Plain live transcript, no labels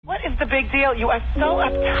What is the big deal? You are so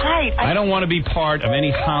uptight. I don't want to be part of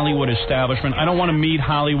any Hollywood establishment. I don't want to meet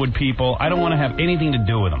Hollywood people. I don't want to have anything to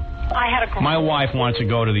do with them. My wife wants to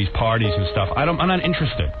go to these parties and stuff. I'm not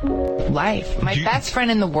interested. Life. My best friend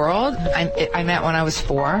in the world, I met when I was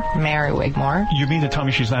 4, Mary Wigmore. You mean to tell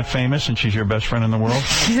me she's not famous and she's your best friend in the world?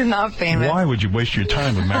 She's not famous. Why would you waste your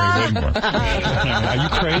time with Mary Wigmore? Are you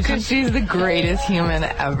crazy? Because she's the greatest human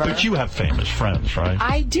ever. But you have famous friends, right?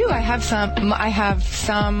 I do. I have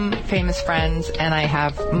some famous friends, and I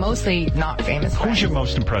have mostly not famous friends. Who's your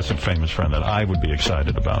most impressive famous friend that I would be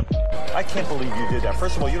excited about? I can't believe you did that.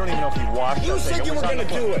 First of all, you don't even know if you watched. You said you were going to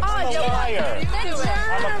do it. I'm a liar.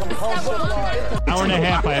 I'm a compulsive liar. Hour and a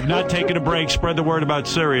half. I have not taken a break. Spread the word about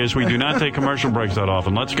Sirius. We do not take commercial breaks that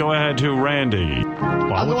often. Let's go ahead to Randy.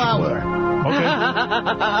 I'll go out with her. Okay.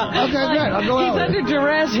 Okay, good. I'll go out with her. He's under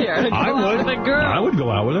duress here. I would. With a girl. I would go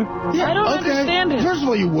out with her. Yeah, I don't understand it. First of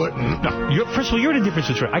all, you wouldn't. No, first of all, you're in a different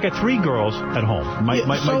situation. I got 3 girls at home. My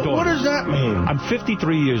so daughter. what does that mean? I'm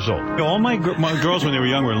 53 years old. All my girls, when they were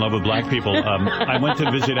young, were in love with black people. I went to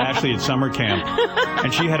visit Ashley at summer camp,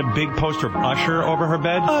 and she had a big poster of Usher over her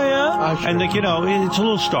bed. Oh, yeah? Usher. And, like, you know, it's a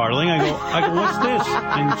little startling. I go, what's this?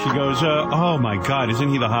 And she goes, oh, my God, isn't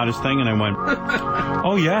he the hottest thing? And I went,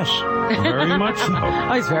 oh, yes, very much so.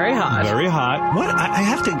 Oh, he's very hot. Very hot. What? I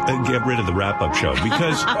have to get rid of the wrap-up show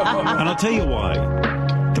because, and I'll tell you why.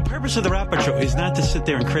 The purpose of the wrap-up show is not to sit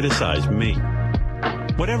there and criticize me.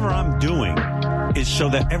 Whatever I'm doing is so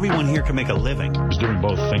that everyone here can make a living. He's doing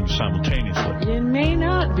both things simultaneously. You may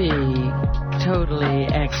not be totally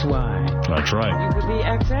XY. That's right. You could be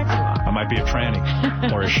XXY. I might be a tranny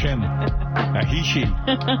or a shim, a he-she,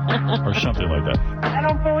 or something like that. I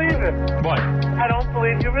don't believe it. What? I don't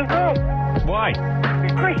believe your results. Why?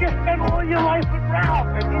 Because you spent all your life with Ralph,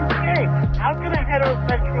 and he's gay. How can a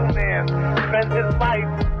heterosexual man spend his life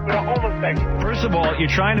with a homosexual? First of all, you're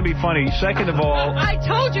trying to be funny. Second of all... I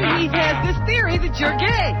told you he has this theory that you're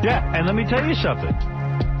gay. Yeah, and let me tell you something.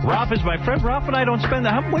 Ralph is my friend. Ralph and I don't spend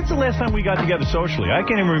that. When's the last time we got together socially? I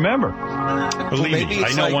can't even remember. Believe me,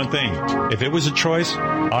 I know one thing. If it was a choice,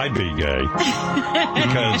 I'd be gay.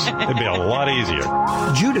 Because it'd be a lot easier.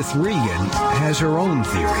 Judith Regan has her own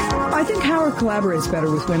theory. I think Howard collaborates better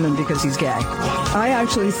with women because he's gay. I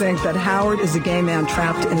actually think that Howard is a gay man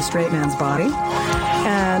trapped in a straight man's body.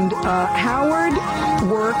 And Howard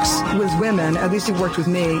works with women, at least he worked with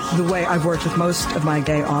me, the way I've worked with most of my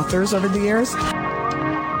gay authors over the years.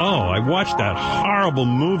 Oh, I watched that horrible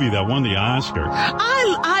movie that won the Oscar.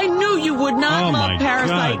 I knew you would not love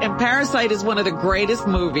Parasite, God. and Parasite is one of the greatest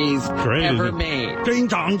movies ever made. Ding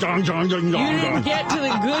dong dong dong ding dong. You didn't get to the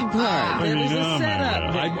good part. There was a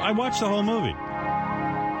setup. I watched the whole movie.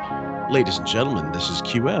 Ladies and gentlemen, this is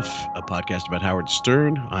QF, a podcast about Howard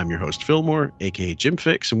Stern. I'm your host, Fillmore, a.k.a. Jim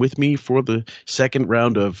Fix, and with me for the second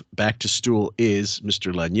round of Back to Stool is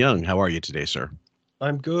Mr. Len Young. How are you today, sir?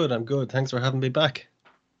 I'm good. Thanks for having me back.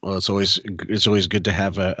 Well, it's always good to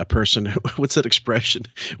have a person. What's that expression?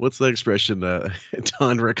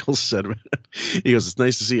 Don Rickles said? He goes, "It's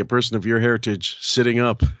nice to see a person of your heritage sitting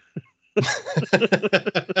up."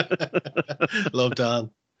 Love Don.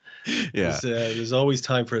 Yeah, there's always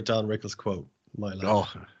time for a Don Rickles quote in my life.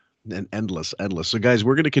 Oh, and endless. So, guys,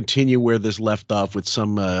 we're going to continue where this left off with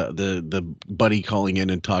some the buddy calling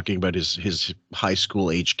in and talking about his high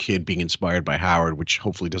school age kid being inspired by Howard, which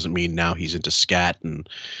hopefully doesn't mean now he's into scat and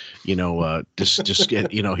he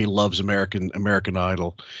loves American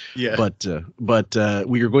Idol. Yeah. But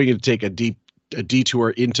we are going to take a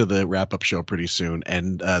detour into the wrap-up show pretty soon,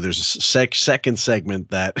 and there's a second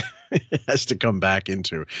segment that has to come back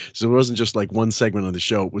into. So it wasn't just like one segment of the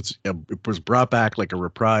show. It was brought back like a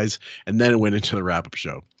reprise, and then it went into the wrap-up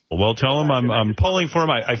show. Well, tell him I'm pulling for him.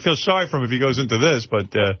 I feel sorry for him if he goes into this,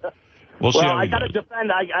 but we'll see. Well, I got to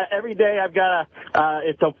defend. Every day I've got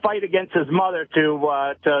it's a fight against his mother to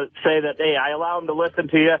say that, hey, I allow him to listen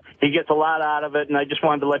to you. He gets a lot out of it, and I just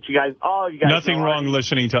wanted to let you guys. Nothing wrong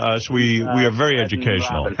listening to us. We are very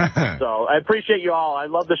educational. So I appreciate you all. I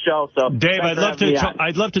love the show. So Dave,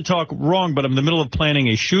 I'd love to talk wrong, but I'm in the middle of planning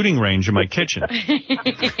a shooting range in my kitchen.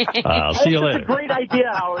 I'll see you later. That's a great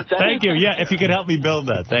idea, Howard. Thank you. Yeah, if you could help me build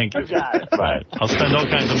that, thank you. You got it. Right. I'll spend all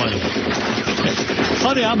kinds of money.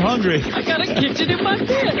 Honey, I'm hungry. I got a kitchen in my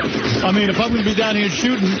bed. I mean, if I'm going to be down here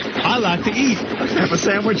shooting, I like to eat. Have a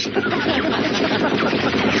sandwich.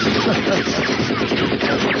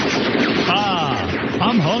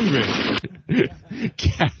 I'm hungry.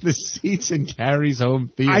 The seats in Carrie's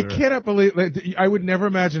home theater. I cannot believe. I would never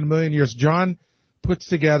imagine in a million years. John puts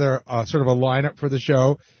together sort of a lineup for the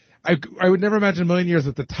show, I would never imagine in a million years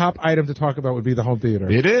that the top item to talk about would be the home theater.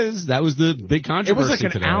 It is. That was the big controversy. It was like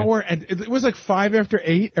an today. hour, and it was like 5 after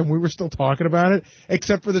 8, and we were still talking about it,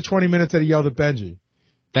 except for the 20 minutes that he yelled at Benji.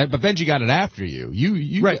 But Benji got it after you.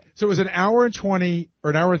 You right. So it was an hour and 20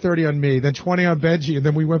 or an hour and 30 on me, then 20 on Benji, and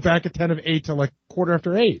then we went back at 10 of 8 to like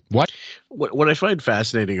 8:15. What I find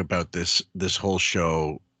fascinating about this whole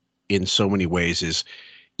show in so many ways is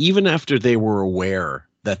even after they were aware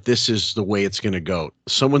that this is the way it's going to go,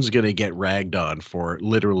 someone's going to get ragged on for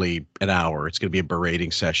literally an hour. It's going to be a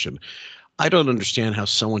berating session. I don't understand how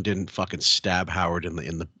someone didn't fucking stab Howard in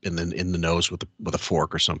the nose with a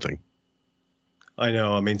fork or something. I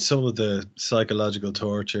know. I mean, some of the psychological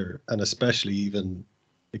torture, and especially even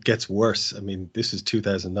it gets worse. I mean, this is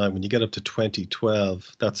 2009. When you get up to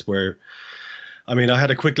 2012, that's where. I mean, I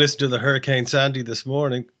had a quick listen to the Hurricane Sandy this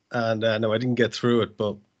morning, and no, I didn't get through it,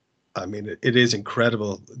 but I mean, it is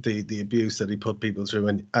incredible the abuse that he put people through,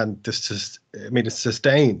 and this just, I mean, it's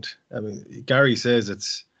sustained. I mean, Gary says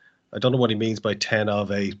it's, I don't know what he means by 10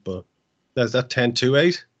 of 8, but is that 10 to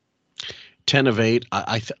 8? 10 of 8.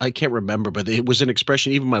 I can't remember, but it was an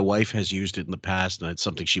expression. Even my wife has used it in the past, and it's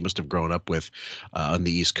something she must have grown up with on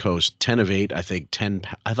the East Coast. 10 of 8. I think 10.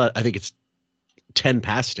 I think it's 10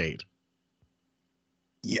 past 8.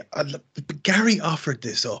 Yeah, but Gary offered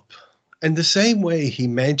this up. In the same way he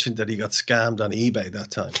mentioned that he got scammed on eBay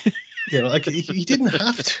that time. You know, like he didn't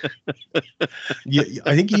have to.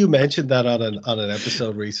 I think you mentioned that on an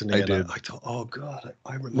episode recently. I did. I thought, oh God,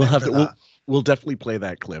 I remember that. We'll definitely play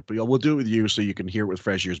that clip. We'll do it with you so you can hear it with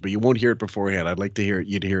fresh ears, but you won't hear it beforehand. I'd like to hear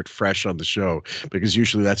it fresh on the show, because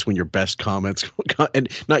usually that's when your best comments, and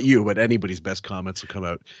not you, but anybody's best comments will come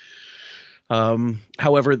out.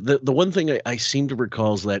 However, the one thing I seem to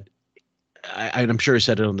recall is that, and I'm sure I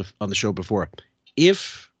said it on the show before,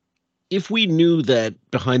 if we knew that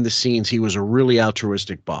behind the scenes he was a really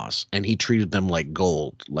altruistic boss and he treated them like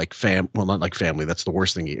gold, like well, not like family, that's the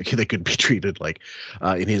worst thing they could be treated like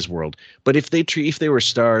in his world. But if they were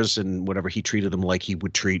stars and whatever, he treated them like he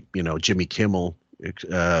would treat, Jimmy Kimmel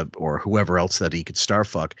or whoever else that he could star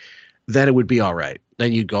fuck, then it would be all right.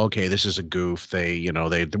 Then you'd go, okay, this is a goof. They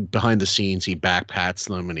behind the scenes, he backpats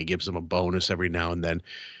them and he gives them a bonus every now and then.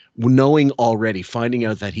 Knowing already, finding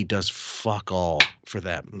out that he does fuck all for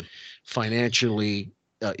them, financially,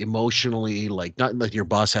 emotionally, like not like your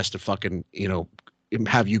boss has to fucking,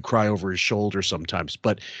 have you cry over his shoulder sometimes.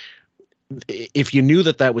 But if you knew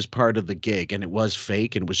that was part of the gig and it was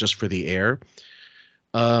fake and it was just for the air,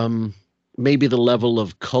 maybe the level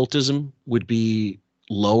of cultism would be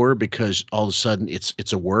lower, because all of a sudden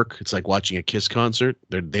it's a work. It's like watching a Kiss concert.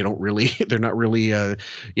 They're not really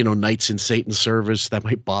knights in Satan's service. That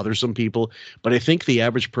might bother some people, but I think the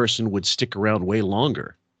average person would stick around way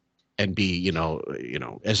longer and be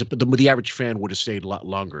the average fan would have stayed a lot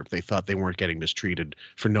longer if they thought they weren't getting mistreated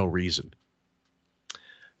for no reason.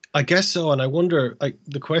 I guess so. And I wonder,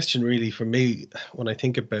 the question really for me when I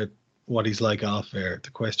think about what he's like off air,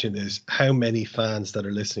 the question is how many fans that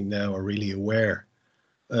are listening now are really aware.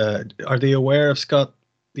 Are they aware of Scott,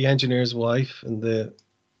 the engineer's wife, and the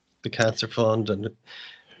cancer fund, and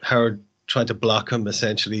Howard trying to block him,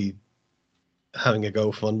 essentially having a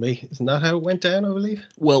GoFundMe? Isn't that how it went down, I believe?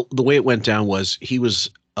 Well, the way it went down was he was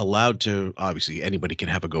allowed to, obviously anybody can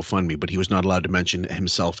have a GoFundMe, but he was not allowed to mention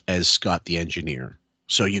himself as Scott the engineer.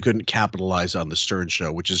 So you couldn't capitalize on the Stern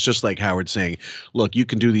Show, which is just like Howard saying, look, you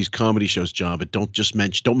can do these comedy shows, John, but don't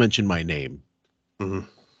mention my name. Mm-hmm.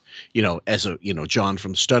 As a, John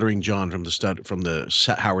from Stuttering John from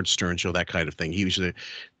the Howard Stern Show, that kind of thing. He used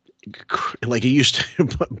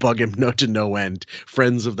to bug him to no end.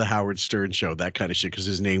 Friends of the Howard Stern Show, that kind of shit, because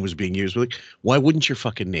his name was being used. We're like, why wouldn't your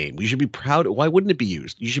fucking name? You should be proud. Why wouldn't it be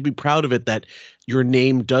used? You should be proud of it that your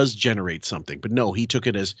name does generate something. But no, he took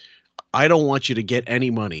it as, I don't want you to get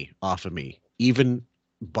any money off of me, even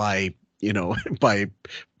by by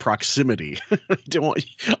proximity.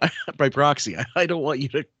 By proxy. I don't want you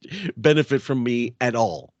to benefit from me at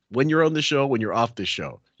all. When you're on the show, when you're off the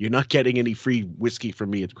show, you're not getting any free whiskey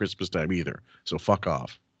from me at Christmas time either. So fuck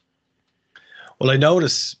off. Well, I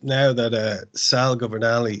notice now that Sal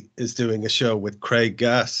Governale is doing a show with Craig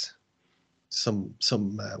Gass, some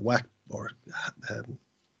whack, or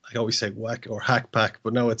I always say whack or hack pack,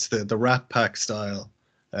 but no, it's the Rat Pack style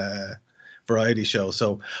variety show.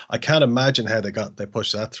 So I can't imagine how they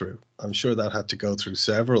pushed that through. I'm sure that had to go through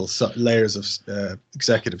several layers of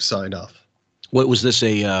executive sign off. What was this,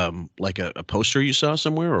 like a poster you saw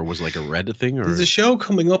somewhere, or was it like a Reddit thing? Or there's a show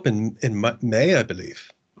coming up in May, I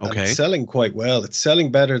believe. Okay, and it's selling quite well. It's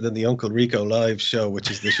selling better than the Uncle Rico live show, which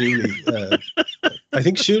is the Shuli I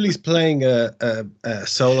think Shuli's playing a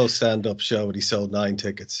solo stand-up show, and he sold 9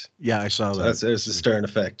 tickets. Yeah, I saw that. There's the Stern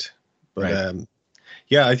effect. But Right.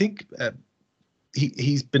 yeah, I think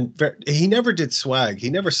he's been he never did swag. He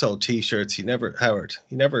never sold T-shirts. He never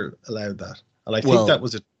allowed that. And I think that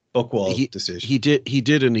was a Buckwall decision. He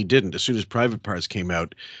did, and he didn't. As soon as Private Parts came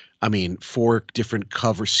out, I mean, 4 different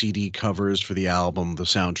CD covers for the album, the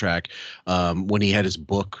soundtrack. When he had his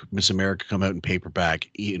book, Miss America, come out in paperback,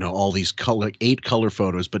 all these 8 color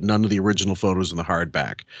photos, but none of the original photos in the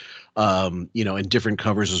hardback. And different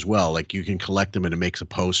covers as well. Like you can collect them and it makes a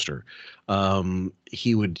poster.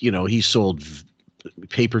 He sold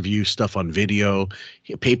pay-per-view stuff on video,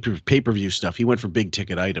 pay-per-view stuff. He went for big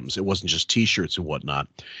ticket items. It wasn't just T-shirts and whatnot.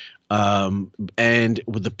 And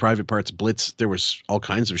with the Private Parts Blitz, there was all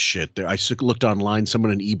kinds of shit there. I looked online.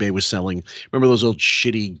 Someone on eBay was selling, remember those old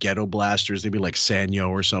shitty ghetto blasters? They'd be like Sanyo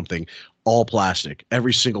or something, all plastic,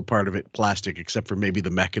 every single part of it plastic, except for maybe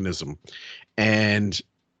the mechanism. And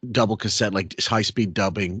double cassette, like high-speed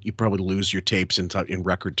dubbing. You probably lose your tapes in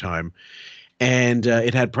record time. And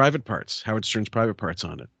it had Private Parts, Howard Stern's Private Parts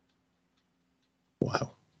on it.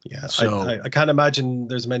 Wow. Yeah. So I can't imagine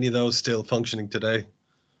there's many of those still functioning today.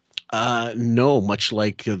 No, much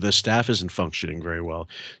like the staff isn't functioning very well.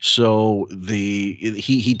 So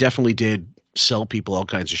he definitely did sell people all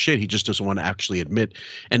kinds of shit. He just doesn't want to actually admit.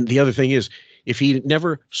 And the other thing is, if he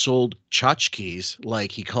never sold tchotchkes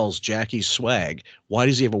like he calls Jackie's swag, why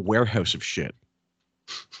does he have a warehouse of shit?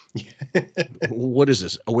 What is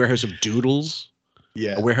this? A warehouse of doodles?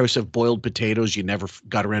 Yeah. A warehouse of boiled potatoes you never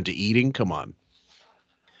got around to eating? Come on.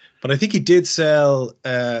 But I think he did sell,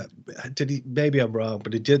 maybe I'm wrong,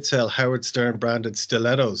 but he did sell Howard Stern branded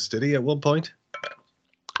stilettos, did he, at one point?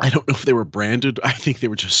 I don't know if they were branded. I think they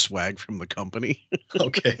were just swag from the company.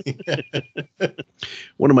 Okay.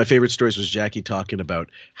 One of my favorite stories was Jackie talking about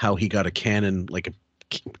how he got a Canon, like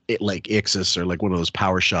Ixus or like one of those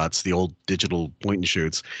power shots, the old digital point and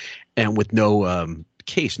shoots, and with no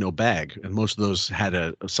case, no bag. And most of those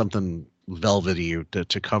had something velvety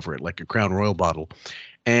to cover it, like a Crown Royal bottle.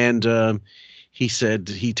 And he said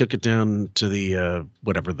he took it down to the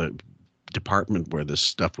whatever the department where this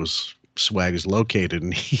stuff swag is located,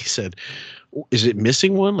 and he said, "Is it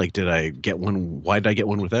missing one? Like, did I get one? Why did I get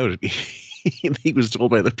one without it?" He was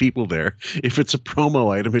told by the people there, if it's a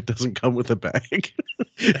promo item, it doesn't come with a bag.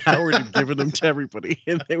 Howard had given them to everybody,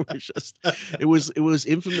 and they were just. It was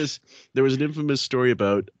infamous. There was an infamous story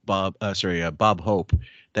about Bob Hope,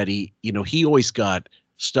 that he always got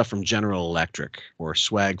stuff from General Electric or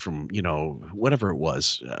swag from whatever it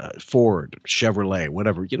was, Ford, Chevrolet,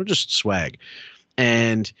 whatever, just swag.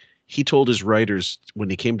 And he told his writers when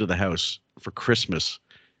he came to the house for Christmas,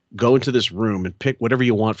 go into this room and pick whatever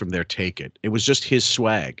you want from there, take it. It was just his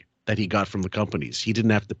swag that he got from the companies. He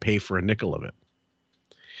didn't have to pay for a nickel of it.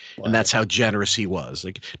 Wow. And that's how generous he was.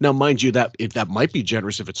 Like, now, mind you, that might be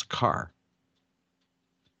generous if it's a car.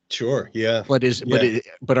 Sure, yeah.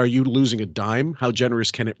 But are you losing a dime? How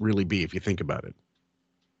generous can it really be if you think about it?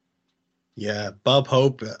 Yeah, Bob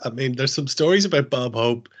Hope. I mean, there's some stories about Bob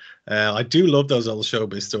Hope. I do love those old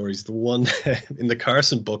showbiz stories. The one in the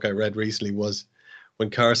Carson book I read recently was when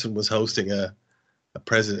Carson was hosting a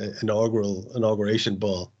president inauguration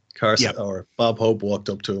ball. Carson or Bob Hope walked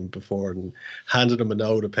up to him before and handed him a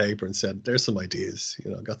note of paper and said, "There's some ideas.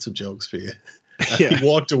 Got some jokes for you." He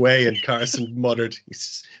walked away, and Carson muttered,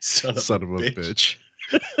 "Son of a bitch."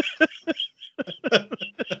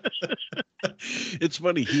 It's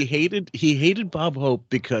funny. He hated Bob Hope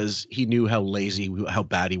because he knew how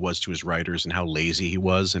bad he was to his writers and how lazy he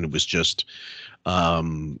was, and it was just,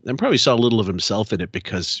 and probably saw a little of himself in it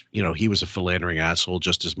because he was a philandering asshole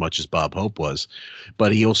just as much as Bob Hope was,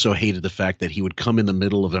 but he also hated the fact that he would come in the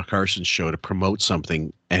middle of a Carson show to promote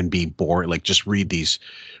something and be bored, like just read these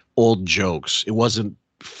old jokes. It wasn't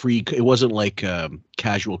free. It wasn't like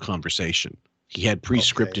casual conversation. He had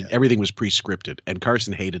pre-scripted. Everything was pre-scripted, and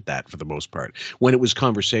Carson hated that for the most part. When it was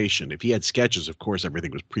conversation, if he had sketches, of course,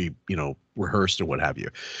 everything was rehearsed and what have you.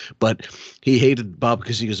 But he hated Bob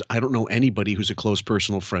because he goes, "I don't know anybody who's a close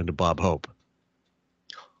personal friend of Bob Hope."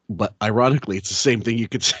 But ironically, it's the same thing you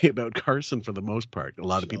could say about Carson for the most part. A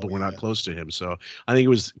lot of people were not close to him, so I think it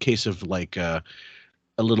was a case of like a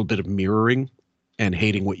little bit of mirroring and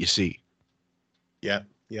hating what you see. Yeah.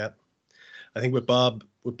 I think with Bob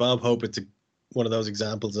Hope, it's one of those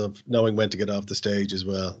examples of knowing when to get off the stage as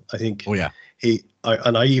well. I think. Oh yeah.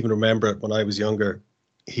 I even remember it when I was younger.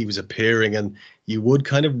 He was appearing, and you would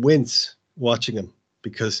kind of wince watching him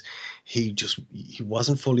because he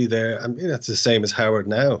wasn't fully there. I mean, that's the same as Howard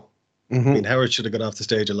now. Mm-hmm. I mean, Howard should have got off the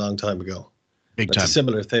stage a long time ago. Big It's time. a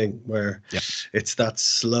similar thing where it's that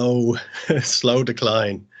slow, slow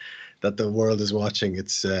decline that the world is watching.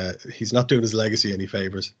 It's he's not doing his legacy any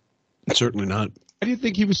favors. Certainly not. Why do you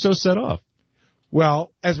think he was so set off?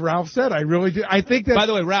 Well, as Ralph said, I really do. I think that. By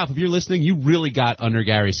the way, Ralph, if you're listening, you really got under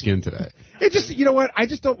Gary's skin today. It just, you know what? I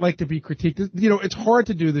just don't like to be critiqued. You know, it's hard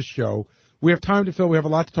to do this show. We have time to fill. We have a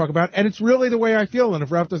lot to talk about, and it's really the way I feel. And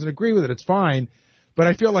if Ralph doesn't agree with it, it's fine. But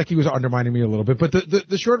I feel like he was undermining me a little bit. But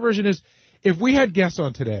the short version is, if we had guests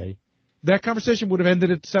on today, that conversation would have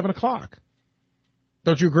ended at 7:00.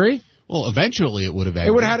 Don't you agree? Well, eventually it would have ended.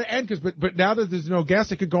 It would have had to end but now that there's no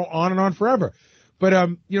guests, it could go on and on forever. But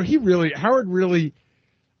you know, Howard really,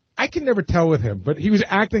 I can never tell with him, but he was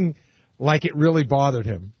acting like it really bothered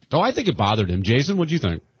him. Oh, I think it bothered him. Jason, what do you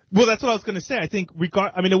think? Well, that's what I was going to say. I think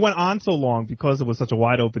it went on so long because it was such a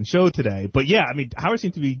wide open show today. But yeah, I mean, Howard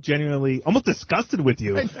seemed to be genuinely almost disgusted with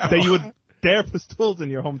you that you would dare put stools in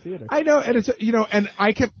your home theater. I know, and it's, you know, and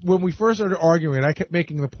I kept, when we first started arguing, I kept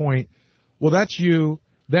making the point, well, that's you,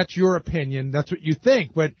 that's your opinion, that's what you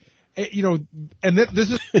think, but you know, and this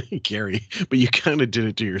is Gary, but you kind of did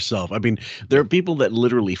it to yourself. I mean, there are people that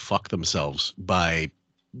literally fuck themselves by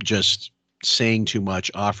just saying too much,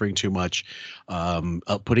 offering too much,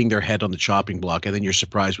 putting their head on the chopping block, and then you're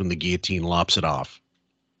surprised when the guillotine lops it off.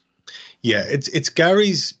 Yeah, it's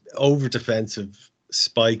Gary's over defensive,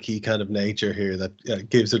 spiky kind of nature here that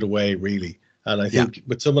gives it away, really. And I think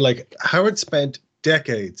with someone like Howard spent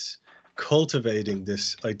decades cultivating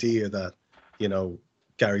this idea that, you know,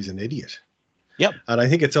 Gary's an idiot. Yep. And I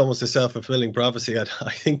think it's almost a self-fulfilling prophecy. I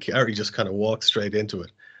think Gary just kind of walks straight into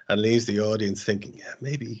it and leaves the audience thinking, yeah,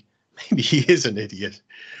 maybe he is an idiot.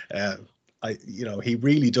 He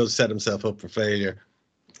really does set himself up for failure.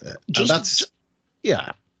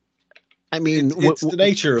 I mean, it's the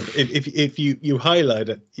nature of if you highlight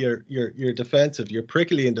it, you're defensive, you're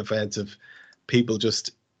prickly and defensive. People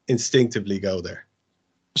just instinctively go there.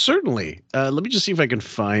 Certainly. Let me just see if I can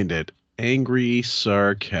find it. Angry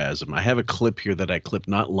sarcasm. I have a clip here that I clipped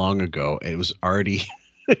not long ago. It was Artie.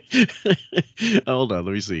 Hold on,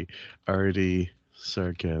 let me see. Artie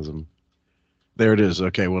sarcasm. There it is.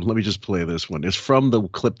 Okay, well, let me just play this one. It's from the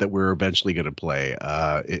clip that we're eventually going to play.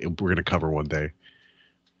 We're going to cover one day.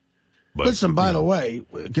 But, listen, by the way,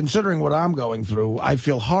 considering what I'm going through, I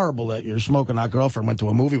feel horrible that your smoking hot girlfriend went to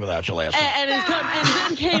a movie without you last night. And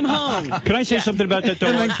then came home. Can I say something about that, though?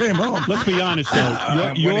 And then came home. Let's be honest,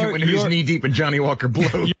 though. When he was knee-deep in Johnny Walker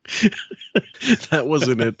Blue. That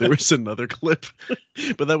wasn't it. There was another clip.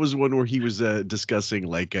 But that was one where he was discussing,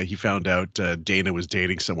 like, he found out Dana was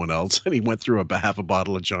dating someone else, and he went through half a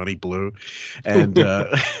bottle of Johnny Blue. And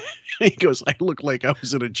he goes, I look like I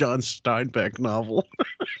was in a John Steinbeck novel.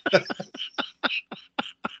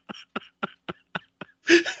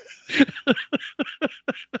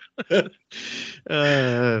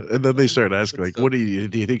 And then they start asking, like, what do you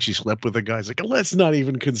think she slept with a guy? He's like, let's not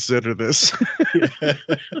even consider this.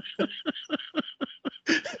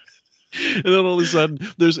 And then all of a sudden,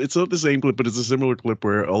 it's not the same clip, but it's a similar clip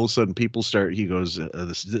where all of a sudden people start, he goes,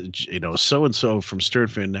 so-and-so from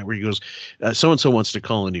Sternfin Network, he goes, so-and-so wants to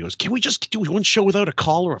call, and he goes, can we just do one show without a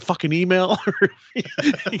call or a fucking email?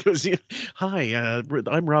 He goes, hi,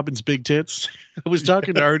 I'm Robin's Big Tits. I was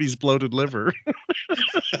talking to Artie's bloated liver.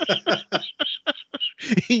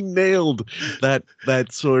 He nailed that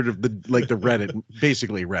sort of the Reddit,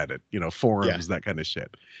 basically Reddit, forums, that kind of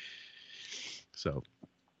shit. So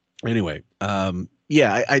anyway,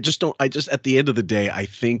 I just at the end of the day, I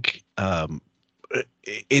think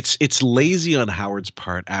it's lazy on Howard's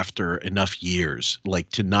part after enough years, like,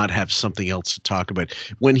 to not have something else to talk about.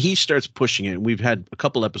 When he starts pushing it, and we've had a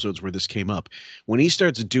couple episodes where this came up, when he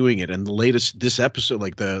starts doing it, and this episode,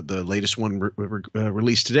 like the latest one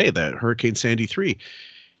released today, the Hurricane Sandy 3,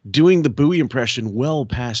 doing the Bowie impression well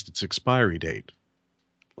past its expiry date.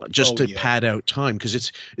 Just to pad out time, because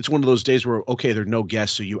it's one of those days where, okay, there are no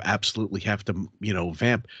guests, so you absolutely have to,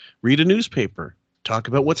 vamp. Read a newspaper. Talk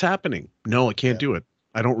about what's happening. No, I can't do it.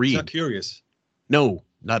 I don't read. Not curious. No,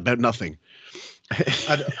 not about nothing.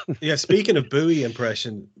 Speaking of Bowie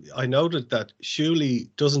impression, I noted that Shuley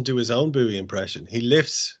doesn't do his own Bowie impression. He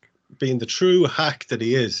lifts, being the true hack that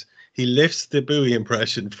he is, he lifts the Bowie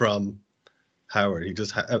impression from Howard. He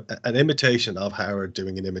does an imitation of Howard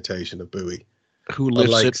doing an imitation of Bowie. Who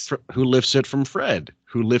lifts it from Fred?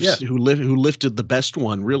 Who lifted the best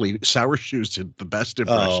one? Really, Sour Shoes did the best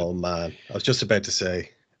impression. Oh man, I was just about to say.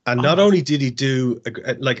 And not only did he do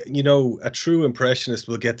a true impressionist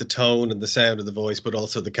will get the tone and the sound of the voice, but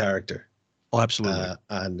also the character. Oh, absolutely.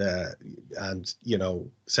 And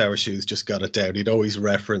Sour Shoes just got it down. He'd always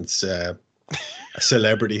reference a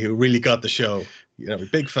celebrity who really got the show. You know,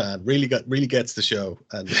 big fan. Really gets the show,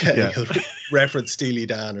 and he'll reference Steely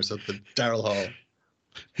Dan or something. Daryl Hall.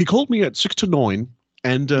 He called me at 6 to 9,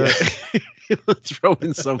 and throw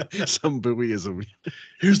in some buoyism.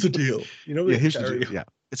 Here's the deal. You know, here's the deal. Yeah,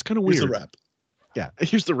 it's kind of weird. Here's the rap. Yeah,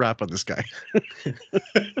 here's the rap on this guy.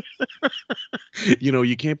 You know,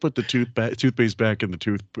 you can't put the toothpaste back in the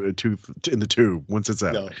tooth in the tube once it's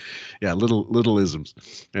out. No. Yeah, little isms.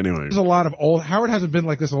 Anyway, there's a lot of old Howard hasn't been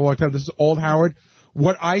like this in a long time. This is old Howard.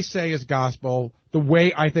 What I say is gospel. The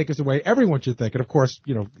way I think is the way everyone should think. And of course,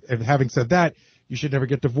 you know, and having said that, you should never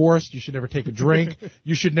get divorced. You should never take a drink.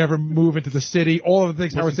 You should never move into the city. All of the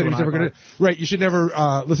things Howard said he's never going to. Right. You should never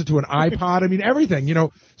listen to an iPod. I mean, everything. You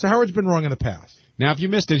know. So Howard's been wrong in the past. Now, if you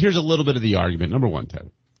missed it, here's a little bit of the argument. Number one,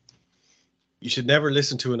 Ted. You should never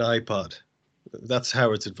listen to an iPod. That's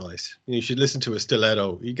Howard's advice. You should listen to a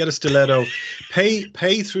stiletto. You get a stiletto,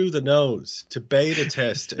 pay through the nose to beta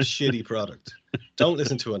test a shitty product. Don't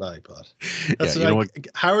listen to an iPod. That's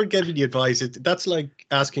Howard gave you the advice. That's like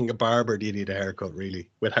asking a barber, do you need a haircut, really,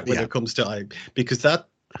 when it comes to because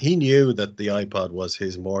he knew that the iPod was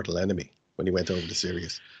his mortal enemy when he went over to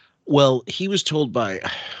Sirius. Well, he was told by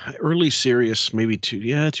early Sirius, maybe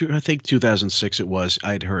I think 2006 it was.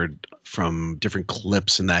 I'd heard from different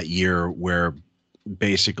clips in that year where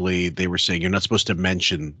basically they were saying you're not supposed to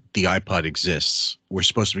mention the iPod exists. We're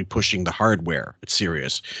supposed to be pushing the hardware at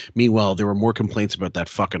Sirius. Meanwhile, there were more complaints about that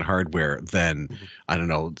fucking hardware than, I don't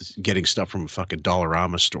know, getting stuff from a fucking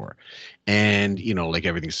Dollarama store. And, you know, like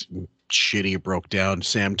everything's shitty, it broke down.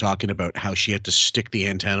 Sam talking about how she had to stick the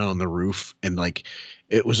antenna on the roof, and like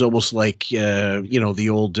it was almost like you know, the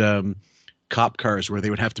old cop cars where they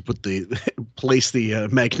would have to put place the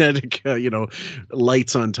magnetic you know,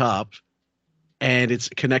 lights on top, and it's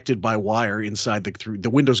connected by wire inside the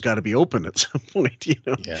windows. Got to be open at some point, you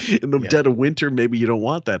know. In the dead of winter, maybe you don't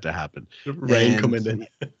want that to happen. Rain coming in.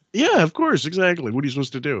 Yeah, of course, exactly. What are you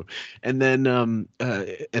supposed to do? And then,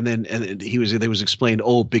 it was explained.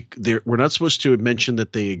 We're not supposed to mention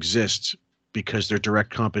that they exist because they're direct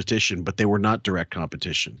competition, but they were not direct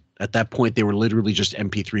competition. At that point, they were literally just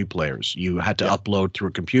MP3 players. You had to upload through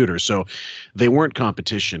a computer, so they weren't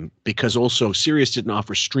competition because also Sirius didn't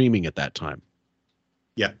offer streaming at that time.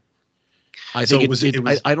 Yeah. I think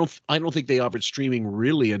I don't think they offered streaming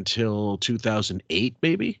really until 2008,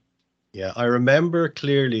 maybe. Yeah, I remember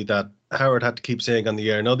clearly that Howard had to keep saying on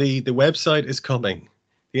the air, no, the website is coming.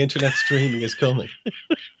 The internet streaming is coming.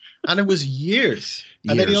 And it was years.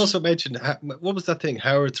 And then he also mentioned, what was that thing,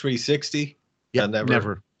 Howard 360? Yeah,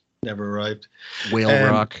 never arrived.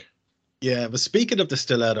 Whale Rock. Yeah, but speaking of the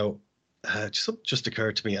stiletto, something just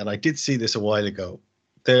occurred to me, and I did see this a while ago.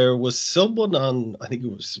 There was someone on, I think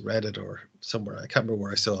it was Reddit or somewhere, I can't remember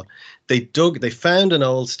where I saw. They found an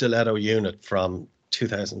old stiletto unit from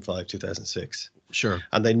 2005, 2006. Sure.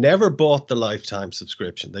 And they never bought the lifetime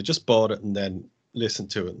subscription. They just bought it and then listened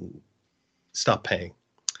to it and stopped paying.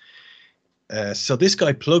 So this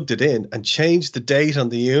guy plugged it in and changed the date on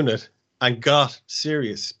the unit and got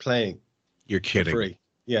Sirius playing. You're kidding. For free.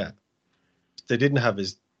 Yeah. They didn't have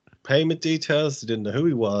his payment details. They didn't know who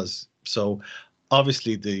he was. So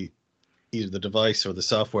obviously either the device or the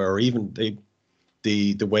software or even the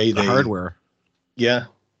way the hardware. Yeah.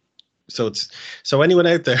 So anyone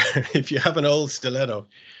out there, if you have an old stiletto.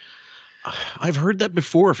 I've heard that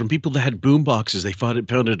before from people that had boom boxes. They found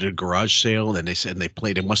it at a garage sale, and they said they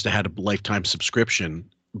played it. Must have had a lifetime subscription.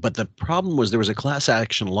 But the problem was there was a class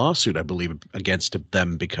action lawsuit, I believe, against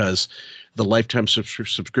them because the lifetime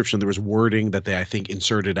subscription, there was wording that they, I think,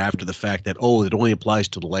 inserted after the fact that, it only applies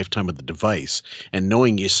to the lifetime of the device. And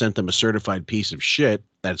knowing you sent them a certified piece of shit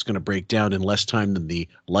that it's going to break down in less time than the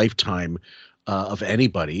lifetime of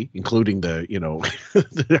anybody, including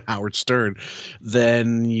the Howard Stern,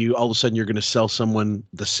 then you all of a sudden you're going to sell someone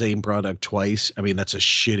the same product twice. I mean, that's a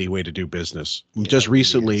shitty way to do business. Yeah, just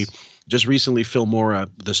recently, Filmora,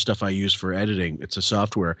 the stuff I use for editing, it's a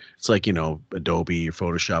software. It's like, Adobe or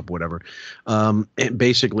Photoshop, whatever. And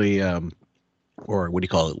basically, or what do you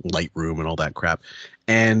call it? Lightroom and all that crap.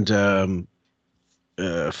 And,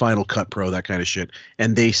 Final Cut Pro, that kind of shit.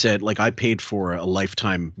 And they said, I paid for a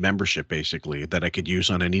lifetime membership, basically, that I could use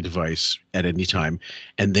on any device at any time.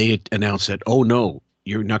 And they announced that, no,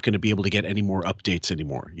 you're not going to be able to get any more updates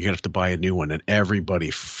anymore. You're going to have to buy a new one. And everybody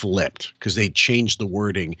flipped because they changed the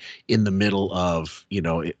wording in the middle of,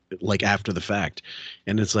 after the fact.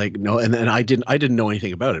 And it's like, no. And then I didn't know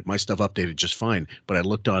anything about it. My stuff updated just fine. But I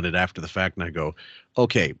looked on it after the fact and I go,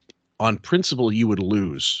 okay, on principle, you would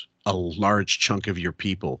lose a large chunk of your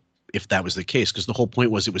people if that was the case, because the whole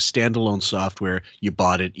point was it was standalone software. You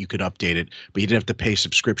bought it, you could update it, but you didn't have to pay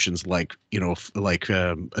subscriptions like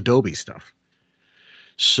Adobe stuff.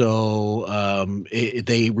 So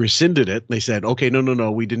they rescinded it. They said, okay,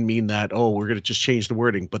 no, we didn't mean that. Oh, we're going to just change the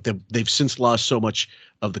wording. But they've since lost so much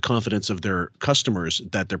of the confidence of their customers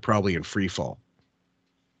that they're probably in free fall.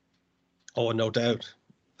 Oh, no doubt.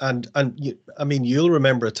 And I mean, you'll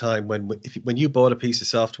remember a time when you bought a piece of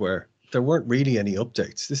software, there weren't really any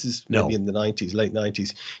updates. This is maybe in the 90s, late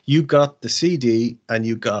 90s. You got the CD and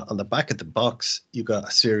you got on the back of the box, you got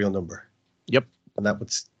a serial number. Yep. And that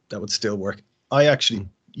would still work. I actually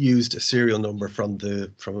used a serial number from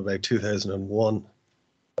about 2001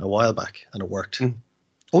 a while back, and it worked.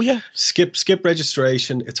 Oh yeah. Skip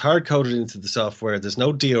registration. It's hard coded into the software. There's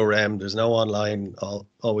no DRM. There's no online,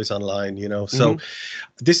 always online. So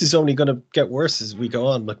this is only going to get worse as we go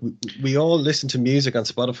on. Like we all listen to music on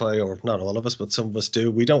Spotify, or not all of us, but some of us do.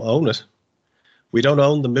 We don't own it. We don't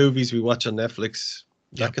own the movies we watch on Netflix.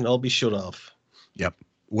 That can all be shut off. Yep.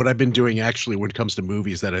 What I've been doing actually when it comes to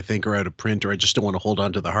movies that I think are out of print, or I just don't want to hold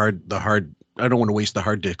on to the hard. I don't want to waste the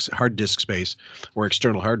hard disk space or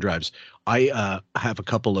external hard drives. I have a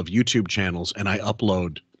couple of YouTube channels and I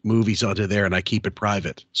upload movies onto there and I keep it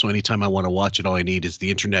private. So anytime I want to watch it, all I need is the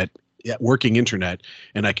internet, working internet,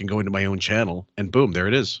 and I can go into my own channel and boom, there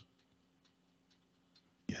it is.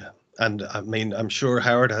 Yeah. And I mean, I'm sure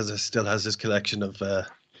Howard still has his collection of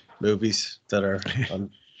movies that are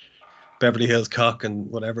on Beverly Hills Cock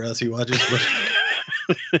and whatever else he watches.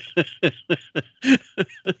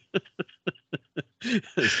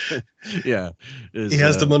 Yeah, he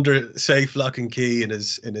has them under safe lock and key in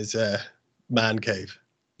his man cave.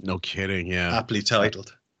 No kidding. Yeah, aptly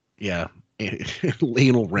titled. Yeah,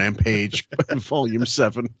 Anal Rampage, Volume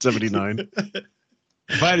 779.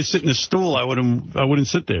 If I had to sit in a stool, I wouldn't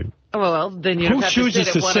sit there. Well, then you Who have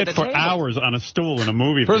chooses to sit for hours on a stool in a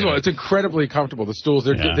movie? First of all, it's incredibly comfortable. The stools,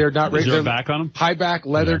 they're not Is there a back on them? High back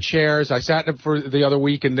leather chairs. I sat in them for the other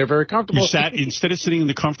week, and they're very comfortable. You sat instead of sitting in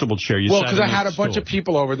the comfortable chair. Well, because I had a bunch of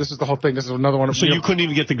people over. This is the whole thing. This is another one. So you couldn't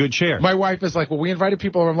even get the good chair. My wife is like, "Well, we invited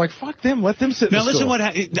people over." I'm like, "Fuck them. Let them sit." In now the listen,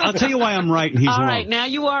 stool. I'll tell you why I'm right and he's wrong. All right, now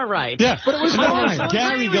you are right. Yeah, but it was fine.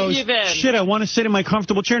 Gary goes, "Shit, I want to sit in my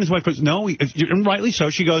comfortable chair," and his wife goes, "No," and rightly so.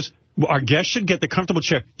 She goes, well, "Our guests should get the comfortable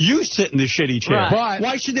chair. You sit in the shitty chair." Right. But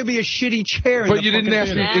why should there be a shitty chair? But you didn't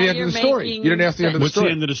ask me the end of the story. You didn't ask the end of the story. What's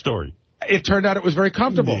the end of the story? It turned out it was very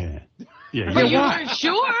comfortable. Yeah. But you weren't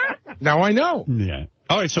sure. Now I know. Yeah.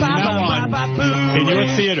 All right. So from now on, in your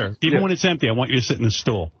theater, even when it's empty, I want you to sit in the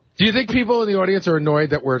stool. Do you think people in the audience are annoyed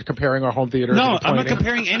that we're comparing our home theater? No, I'm not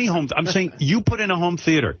comparing any homes. I'm saying you put in a home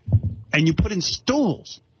theater, and you put in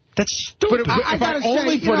stools. That's stupid. But if I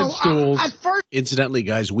only put in stools. Incidentally,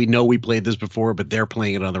 guys, we know we played this before, but they're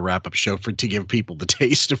playing it on the wrap-up show to give people the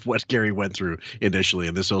taste of what Gary went through initially.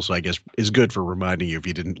 And this also, I guess, is good for reminding you if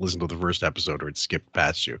you didn't listen to the first episode or it skipped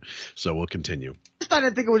past you. So we'll continue. I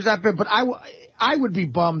didn't think it was that big, but I would be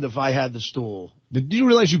bummed if I had the stool. Did you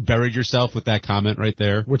realize you buried yourself with that comment right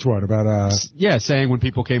there? Which one? About saying when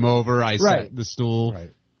people came over, I sat the stool.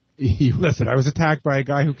 Right. Listen, I was attacked by a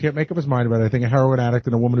guy who can't make up his mind about anything, a heroin addict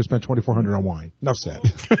and a woman who spent $2,400 on wine. Enough said.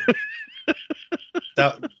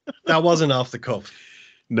 That wasn't off the cuff.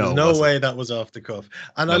 No, no way that was off the cuff.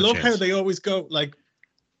 And I love how they always go like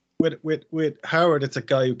with Howard, it's a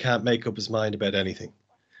guy who can't make up his mind about anything,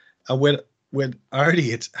 and with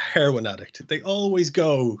Artie, it's heroin addict. They always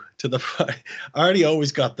go to the Artie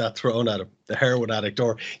always got that thrown at him, the heroin addict,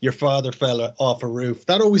 or your father fell off a roof.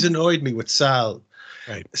 That always annoyed me with Sal.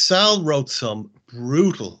 Right. Sal wrote some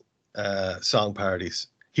brutal song parodies.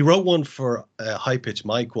 He wrote one for High Pitch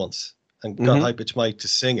Mike once and got High Pitch Mike to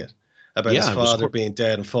sing it about his father being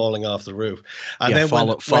dead and falling off the roof. And then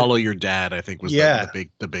follow your dad, I think was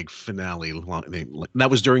the big finale. That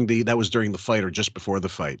was during the fight or just before the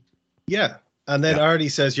fight. Yeah. And then Artie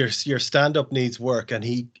says your stand-up needs work, and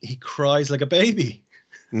he cries like a baby.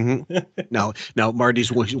 Mm-hmm. Now Marty's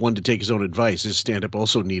wanted to take his own advice. His stand-up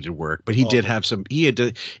also needed work, but he did have some. He had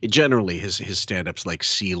to. Generally, his stand-up's like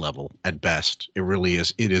C level at best. It really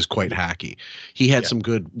is. It is quite hacky. He had some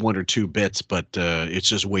good one or two bits, but it's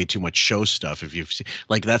just way too much show stuff. If you've seen,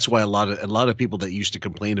 like, that's why a lot of people that used to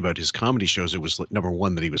complain about his comedy shows, it was number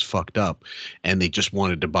one that he was fucked up, and they just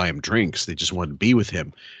wanted to buy him drinks. They just wanted to be with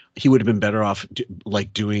him. He would have been better off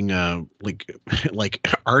doing like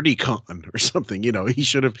Artie Con or something. You know, he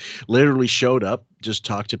should have literally showed up, just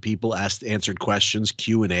talked to people, answered questions,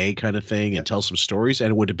 Q&A kind of thing, and tell some stories.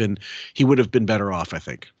 And he would have been better off, I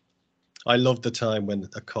think. I loved the time when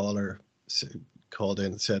a caller called in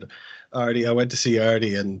and said, Artie, I went to see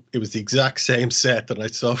Artie, and it was the exact same set that I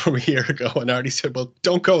saw from a year ago. And Artie said, well,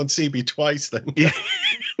 don't go and see me twice then. Yeah.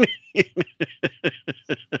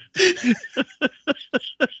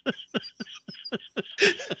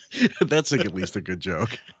 That's at least a good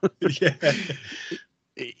joke. Yeah.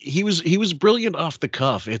 He was brilliant off the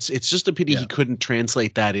cuff. It's just a pity he couldn't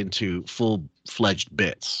translate that into full-fledged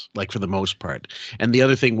bits, like for the most part. And the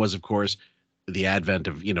other thing was, of course, the advent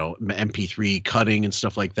of, MP3 cutting and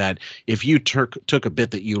stuff like that. If you took a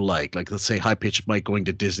bit that you like let's say High Pitched Mike going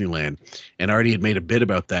to Disneyland, and already had made a bit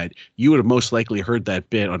about that, you would have most likely heard that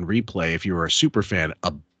bit on replay if you were a super fan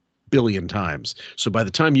a billion times. So by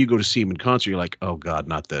the time you go to see him in concert, you're like, oh God,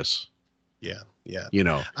 not this. Yeah.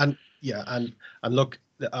 And look,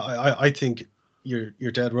 I think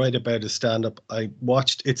you're dead right about his stand-up. I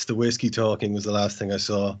watched It's the Whiskey Talking was the last thing I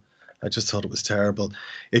saw. I just thought it was terrible.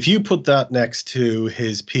 If you put that next to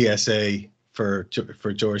his PSA for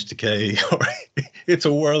George Takei, it's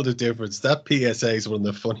a world of difference. That PSA is one of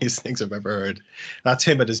the funniest things I've ever heard. That's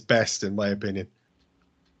him at his best, in my opinion.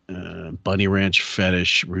 Bunny Ranch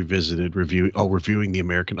Fetish Revisited reviewing the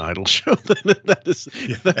American Idol show.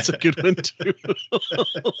 That's a good one too.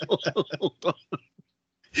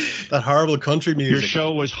 That horrible country music. Your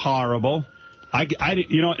show was horrible. I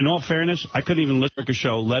in all fairness, I couldn't even listen to a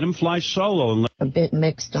show. Let him fly solo. And a bit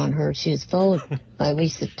mixed on her. She was followed by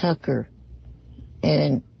Lisa Tucker,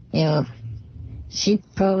 and she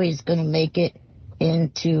probably is going to make it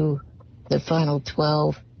into the final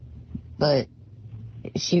 12, but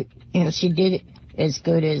she did it as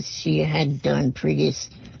good as she had done previous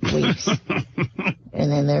weeks. And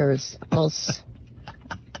then there's also,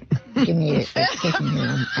 give me a second here.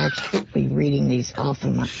 I'm actually reading these off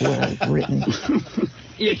of what I've written.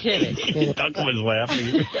 You're kidding. Doug was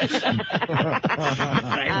laughing.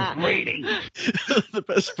 I'm reading. The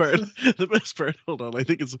best part. Hold on. I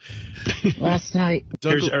think it's last night.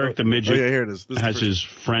 Here's Eric the Midget. Oh, yeah, here it is. This has his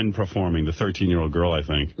friend performing, the 13-year-old girl, I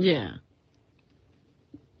think. Yeah.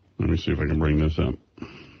 Let me see if I can bring this up.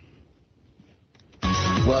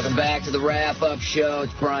 Welcome back to the wrap-up show.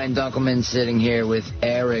 It's Brian Dunkelman sitting here with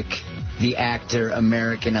Eric, the actor,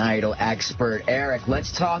 American Idol expert. Eric,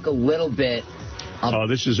 let's talk a little bit.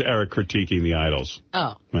 This is Eric critiquing the Idols. Oh.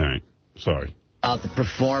 All right. Sorry. About the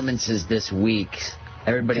performances this week.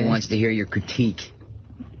 Everybody wants to hear your critique.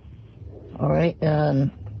 All right.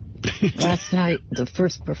 Last night, the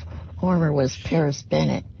first performer was Paris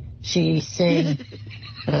Bennett. She sang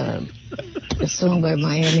a song by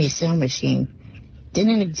Miami Sound Machine.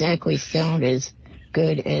 Didn't exactly sound as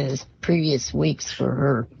good as previous weeks for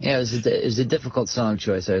her. Yeah, it was a difficult song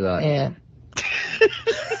choice, I thought. Yeah.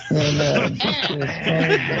 And,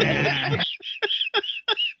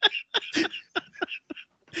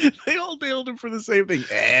 they all nailed him for the same thing.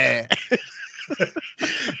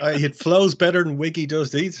 It flows better than Wiggy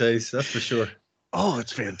does these days, that's for sure. Oh,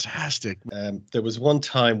 it's fantastic. There was one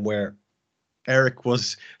time where Eric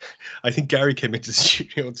was, I think Gary came into the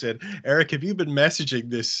studio and said, Eric, have you been messaging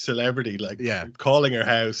this celebrity, calling her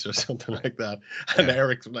house or something like that? And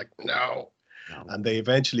Eric's like, no. And they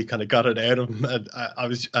eventually kind of got it out of him.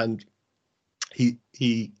 And he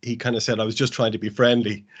kind of said, I was just trying to be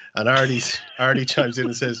friendly. And Artie chimes in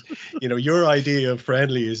and says, your idea of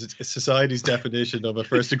friendly is society's definition of a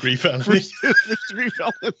first-degree felony. First-degree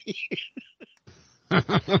felony.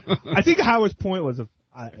 I think Howard's point was, if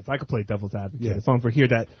I could play devil's advocate, if I'm for here,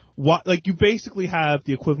 that you basically have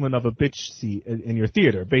the equivalent of a bitch seat in your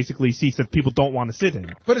theater, basically seats that people don't want to sit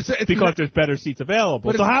in, but it's because there's better seats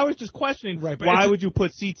available. So Howard's just questioning, why would you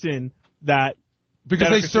put seats in that? Because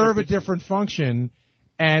they serve a different function,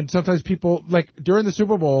 and sometimes people, during the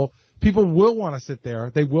Super Bowl, people will want to sit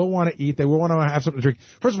there, they will want to eat, they will want to have something to drink.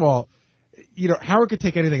 First of all, Howard could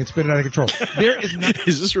take anything and spin it out of control. There is nothing.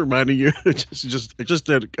 Is this reminding you, just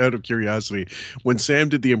out of curiosity, when Sam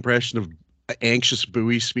did the impression of Anxious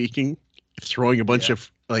Bowie speaking, throwing a bunch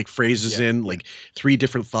of phrases in, 3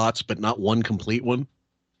 different thoughts, but not one complete one?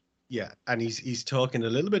 Yeah, and he's talking a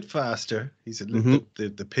little bit faster. He's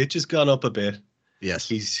the pitch has gone up a bit. Yes.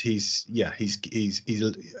 He's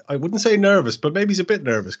I wouldn't say nervous, but maybe he's a bit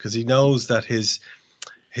nervous because he knows that his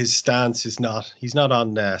stance is he's not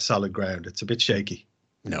on solid ground. It's a bit shaky.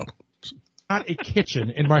 No. Not a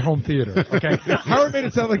kitchen in my home theater, okay? Howard made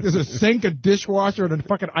it sound like there's a sink, a dishwasher, and a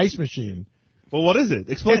fucking ice machine. Well, what is it?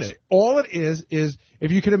 Explain it. All it is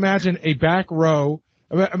if you could imagine a back row,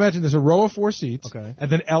 imagine there's a row of 4 seats, okay,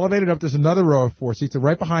 and then elevated up, there's another row of 4 seats, and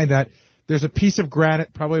right behind that, there's a piece of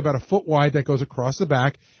granite, probably about a foot wide, that goes across the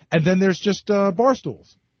back, and then there's just bar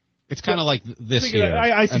stools. It's kind of like this here.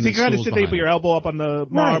 I think you kind of sit there, put your elbow up on the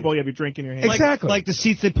marble, you have your drink in your hand. Exactly. Like the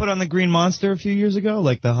seats they put on the Green Monster a few years ago,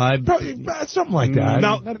 like the high... Something like that.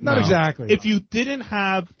 Not exactly. If you didn't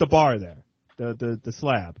have the bar there, the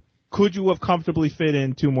slab, could you have comfortably fit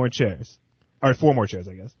in 2 more chairs? Or 4 more chairs,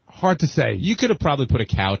 I guess. Hard to say. You could have probably put a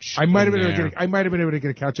couch. I might have been able to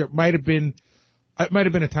get a couch. It might have been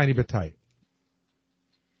a tiny bit tight.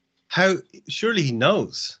 How? Surely he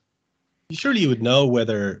knows. Surely you would know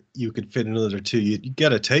whether you could fit another 2. You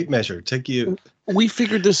get a tape measure. We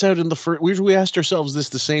figured this out in the first. We asked ourselves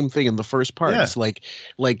the same thing in the first part. Yeah. It's like,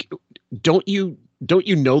 don't you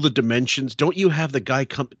know the dimensions? Don't you have the guy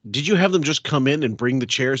come? Did you have them just come in and bring the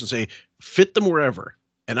chairs and say, fit them wherever,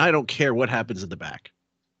 and I don't care what happens in the back?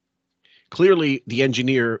 Clearly, the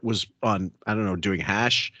engineer was on, I don't know, doing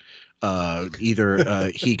hash. Either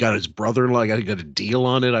he got his brother-in-law, got a deal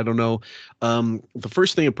on it. I don't know. The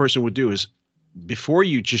first thing a person would do is, before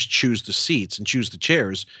you just choose the seats and choose the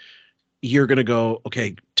chairs, you're going to go,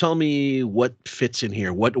 okay, tell me what fits in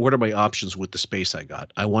here. What are my options with the space I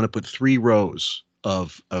got? I want to put 3 rows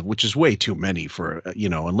of which is way too many for,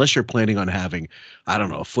 unless you're planning on having, I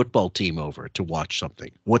don't know, a football team over to watch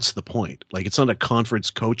something. What's the point? Like, it's not a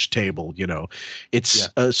conference coach table, it's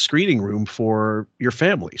a screening room for your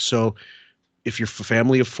family. So if you're a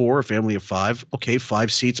family of 4, a family of 5, okay,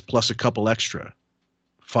 5 seats plus a couple extra,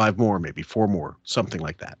 5 more, maybe 4 more, something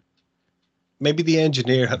like that. Maybe the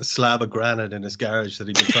engineer had a slab of granite in his garage that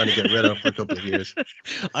he'd been trying to get rid of for a couple of years.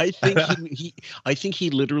 I think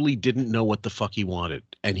he literally didn't know what the fuck he wanted,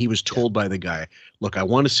 and he was told by the guy, "Look, I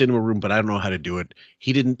want a cinema room, but I don't know how to do it."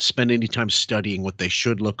 He didn't spend any time studying what they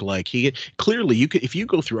should look like. Clearly, if you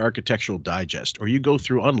go through Architectural Digest or you go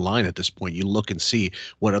through online at this point, you look and see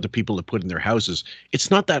what other people have put in their houses.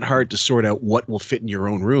 It's not that hard to sort out what will fit in your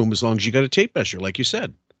own room as long as you got a tape measure, like you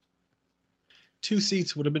said. 2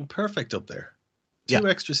 seats would have been perfect up there. 2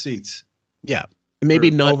 extra seats. Yeah. Maybe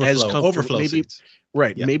not as comfortable. Overflow seats.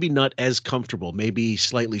 Right. Yeah. Maybe not as comfortable. Maybe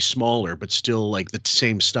slightly smaller, but still like the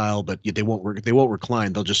same style, but they won't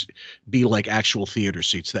recline. They'll just be like actual theater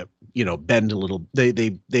seats that, bend a little.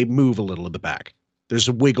 They move a little in the back. There's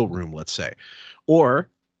a wiggle room, let's say. Or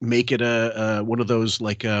make it a one of those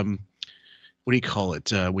like what do you call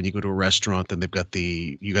it? When you go to a restaurant, then you got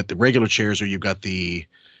the regular chairs, or you've got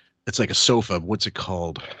it's like a sofa. What's it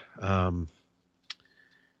called? Like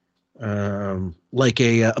a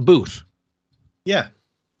booth. Yeah.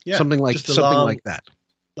 Something like that.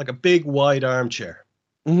 Like a big wide armchair.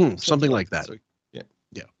 Mm-hmm. Something like that.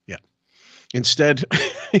 Yeah. Instead,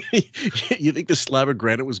 you think the slab of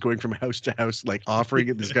granite was going from house to house, like offering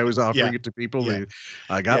it. This guy was offering it to people. Yeah.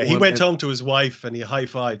 I got one. He went home to his wife and he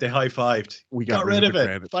high-fived. They high-fived. We got rid of it.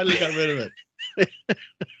 Granite. Finally got rid of it.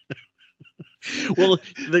 Well,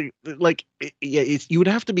 you would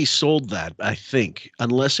have to be sold that, I think,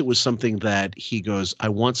 unless it was something that he goes, I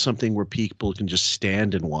want something where people can just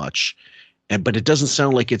stand and watch. But it doesn't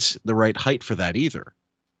sound like it's the right height for that either.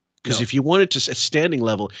 Because if you want it to a standing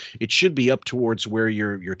level, it should be up towards where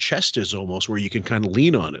your chest is, almost, where you can kind of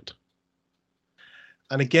lean on it.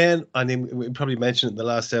 And again, we probably mentioned it in the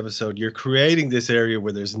last episode, you're creating this area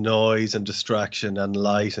where there's noise and distraction and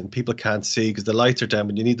light, and people can't see because the lights are down,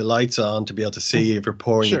 but you need the lights on to be able to see if you're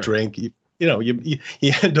pouring a drink. You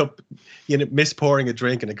end up mispouring a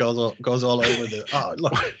drink and it goes all over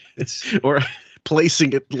or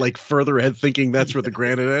placing it like further ahead, thinking that's where the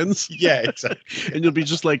granite ends. Yeah, exactly. And you'll be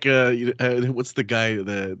just like what's the guy,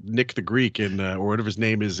 the Nick the Greek in or whatever his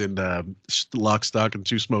name is in Lock, Stock, and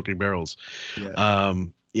Two Smoking Barrels. Yeah.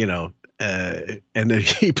 And then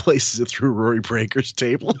he places it through Rory Breaker's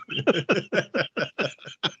table.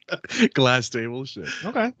 Glass table. Shit.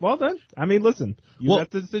 Okay, well then. I mean, listen, that's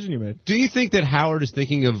the decision you made. Do you think that Howard is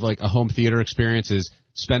thinking of like a home theater experience is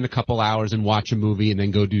spend a couple hours and watch a movie and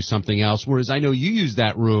then go do something else? Whereas I know you use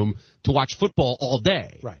that room to watch football all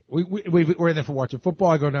day. Right. We're there for watching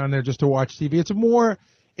football. I go down there just to watch TV.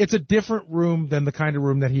 It's a different room than the kind of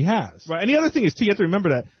room that he has. Right. And the other thing is, too, you have to remember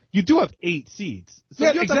that you do have 8 seats.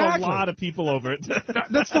 So you have to have a lot of people over it.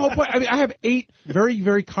 That's the whole point. I mean, I have 8 very,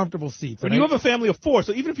 very comfortable seats. But you have a family of 4,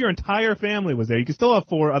 so even if your entire family was there, you could still have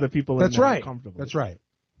 4 other people That's right. comfortable. That's right.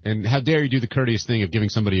 And how dare you do the courteous thing of giving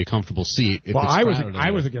somebody a comfortable seat? Well, I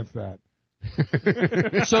was against that.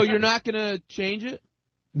 So you're not going to change it?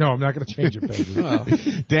 No, I'm not going to change it, baby. Well,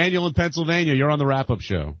 Daniel in Pennsylvania, you're on the wrap-up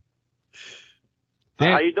show.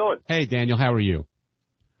 How you doing? Hey, Daniel, how are you?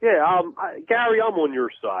 Yeah, Gary, I'm on your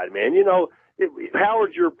side, man.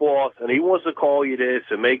 Howard's your boss, and he wants to call you this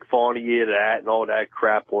and make fun of you that and all that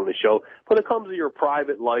crap on the show. When it comes to your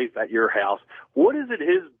private life at your house, what is it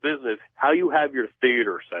his business how you have your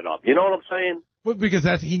theater set up? You know what I'm saying? Well, because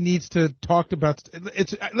he needs to talk about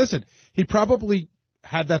it's. Listen, he probably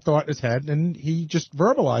had that thought in his head, and he just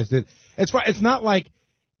verbalized it. It's not like,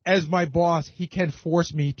 as my boss, he can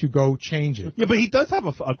force me to go change it. Yeah, but he does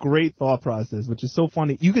have a great thought process, which is so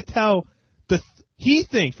funny. You could tell He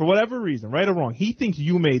thinks, for whatever reason, right or wrong, he thinks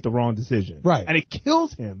you made the wrong decision. Right. And it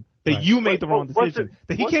kills him that you made the wrong decision.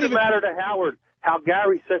 That he what's can't the even matter to Howard? How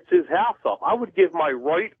Gary sets his house up. I would give my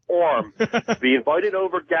right arm to be invited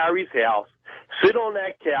over Gary's house, sit on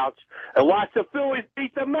that couch, and watch the Phillies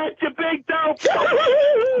beat the Mets, you big dope.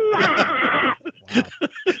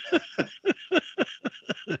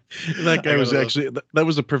 That guy was actually, that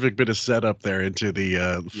was a perfect bit of setup there into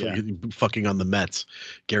the fucking on the Mets,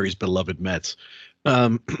 Gary's beloved Mets.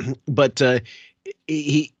 But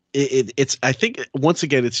it's I think once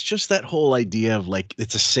again it's just that whole idea of like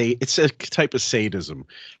it's a type of sadism.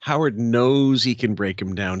 Howard knows he can break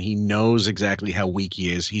him down. He knows exactly how weak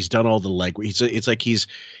he is. He's done all the legwork. It's like he's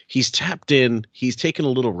tapped in. He's taken a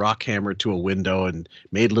little rock hammer to a window and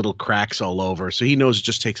made little cracks all over. So he knows it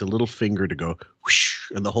just takes a little finger to go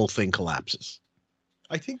whoosh, and the whole thing collapses.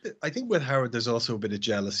 I think with Howard there's also a bit of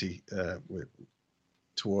jealousy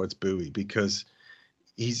towards Bowie because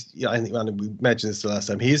I think we mentioned this the last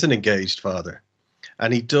time. He is an engaged father,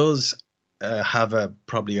 and he does have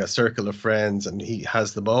probably a circle of friends, and he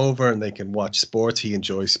has them over, and they can watch sports. He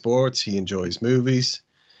enjoys sports. He enjoys movies.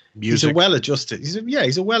 Music. He's a well-adjusted.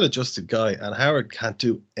 He's a well-adjusted guy, and Howard can't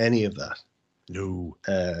do any of that. No.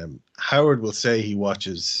 Howard will say he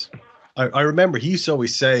watches. I remember he used to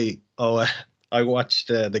always say, "Oh, I watched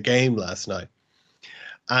the game last night."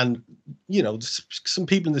 And, you know, some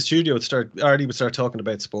people in the studio would start talking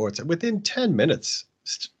about sports. And within 10 minutes,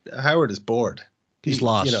 Howard is bored. He's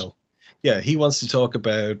lost. You know, yeah, he wants to talk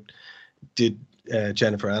about did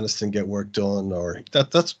Jennifer Aniston get work done, or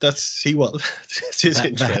that's his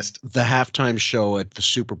interest. The halftime show at the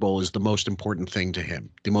Super Bowl is the most important thing to him,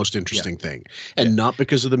 the most interesting thing. And not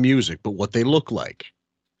because of the music, but what they look like.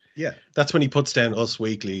 Yeah, that's when he puts down Us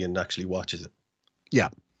Weekly and actually watches it. Yeah.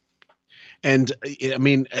 And I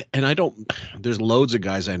mean, and I don't, there's loads of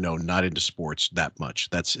guys I know not into sports that much.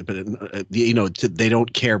 But you know, they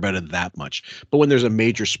don't care about it that much. But when there's a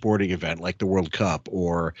major sporting event like the World Cup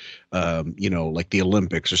or, you know, like the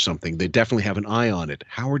Olympics or something, they definitely have an eye on it.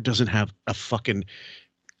 Howard doesn't have a fucking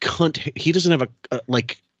cunt. He doesn't have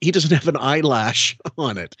he doesn't have an eyelash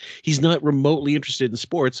on it. He's not remotely interested in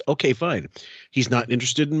sports. Okay, fine. He's not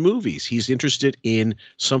interested in movies. He's interested in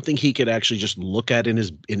something he could actually just look at in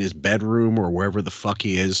his bedroom or wherever the fuck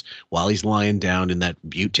he is while he's lying down in that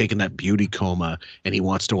taking that beauty coma, and he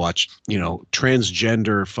wants to watch, you know,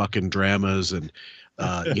 transgender fucking dramas and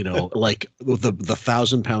you know, like the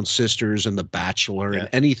 1,000-Pound Sisters and The Bachelor and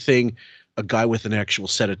anything a guy with an actual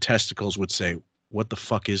set of testicles would say, what the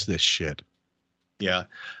fuck is this shit? Yeah,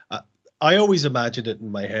 I always imagined it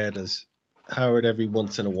in my head as Howard every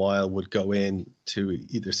once in a while would go in to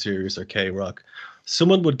either Sirius or K-Rock.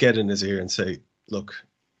 Someone would get in his ear and say, "Look,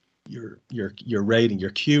 your rating,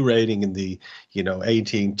 your Q rating in the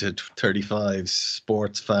 18 to 35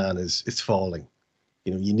 sports fan is falling.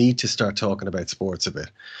 You know, you need to start talking about sports a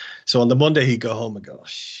bit." So on the Monday he'd go home and go, "Oh,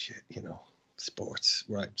 shit, sports,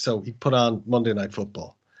 right?" So he put on Monday Night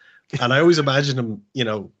Football, and I always imagine him,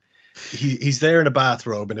 he's there in a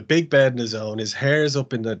bathrobe in a big bed in his own. His hair's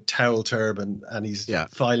up in a towel turban, and he's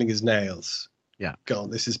filing his nails. Yeah, going,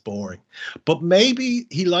 this is boring. But maybe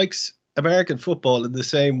he likes American football in the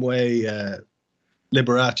same way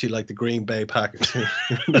Liberace like the Green Bay Packers.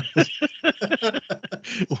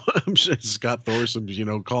 Well, I'm sure Scott Thorson's,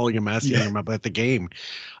 calling him, asking him about the game.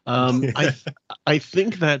 I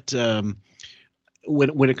think that.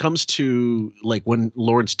 When it comes to like when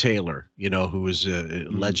Lawrence Taylor, who was a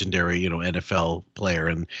legendary, NFL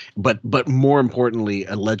player, but more importantly,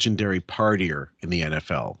 a legendary partier in the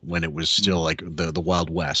NFL when it was still like the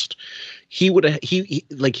Wild West, Gary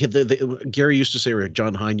used to say, or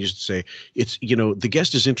John Hine used to say, it's, the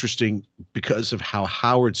guest is interesting because of how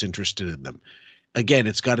Howard's interested in them. Again,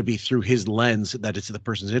 it's got to be through his lens that it's the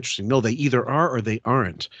person's interesting. No, they either are or they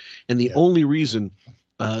aren't. And the only reason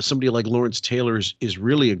somebody like Lawrence Taylor is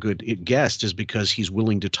really a good guest is because he's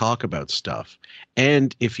willing to talk about stuff.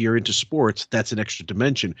 And if you're into sports, that's an extra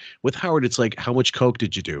dimension. With Howard, it's like, how much coke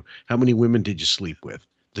did you do? How many women did you sleep with?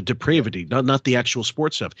 The depravity, not the actual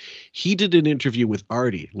sports stuff. He did an interview with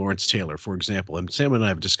Artie, Lawrence Taylor, for example, and Sam and I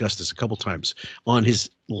have discussed this a couple times on his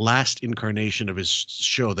last incarnation of his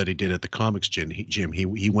show that he did at the Comics Gym.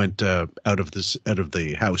 He went out of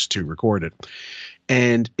the house to record it.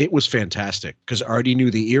 And it was fantastic because Artie knew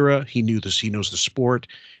the era. He knew this. He knows the sport,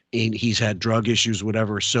 and he's had drug issues,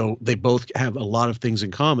 whatever. So they both have a lot of things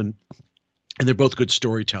in common, and they're both good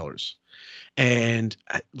storytellers. And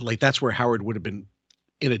that's where Howard would have been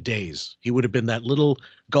in a daze. He would have been that little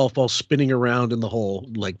golf ball spinning around in the hole,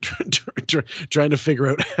 like trying to figure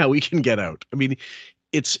out how he can get out. I mean,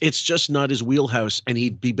 it's just not his wheelhouse, and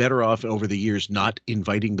he'd be better off over the years not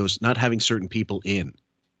inviting not having certain people in,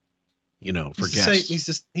 for guests. He's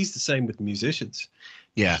the same with musicians.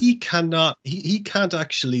 Yeah. He cannot, he can't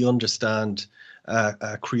actually understand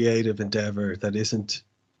a creative endeavor that isn't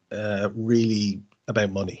really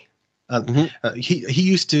about money. And he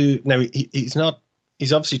used to, now he's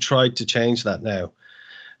obviously tried to change that now.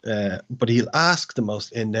 But he'll ask the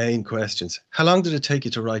most inane questions. How long did it take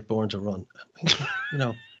you to write Born to Run?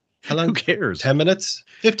 How long? Who cares? 10 minutes?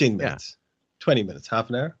 15 minutes? 20 minutes? Half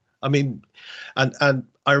an hour? I mean, and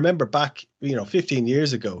I remember back, 15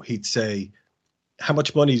 years ago, he'd say, how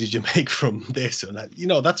much money did you make from this? And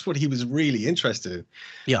that, that's what he was really interested in.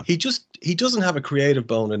 Yeah. He doesn't have a creative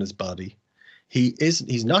bone in his body.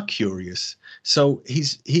 He's not curious. So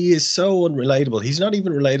he is so unrelatable. He's not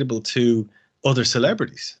even relatable to other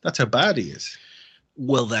celebrities. That's how bad he is.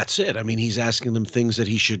 Well, that's it. I mean, he's asking them things that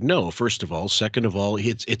he should know, first of all. Second of all,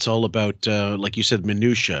 it's all about, like you said,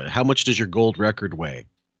 minutia. How much does your gold record weigh?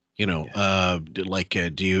 Do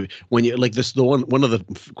you, when you, like this, one of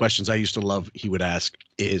the questions I used to love he would ask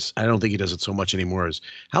is, I don't think he does it so much anymore, is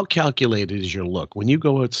how calculated is your look? When you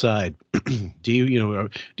go outside, do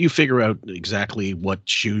you figure out exactly what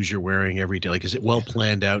shoes you're wearing every day? Like, is it well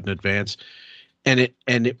planned out in advance? And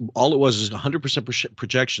all it was is 100%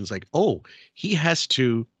 projections. Like, oh, he has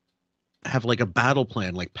to have like a battle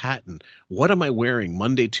plan, like Patton. What am I wearing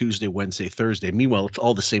Monday, Tuesday, Wednesday, Thursday? Meanwhile, it's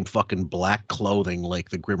all the same fucking black clothing,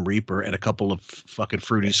 like the Grim Reaper, and a couple of fucking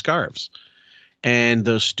fruity scarves, and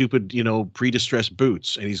those stupid, pre-distressed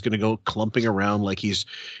boots. And he's going to go clumping around like he's,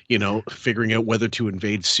 figuring out whether to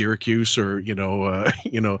invade Syracuse or,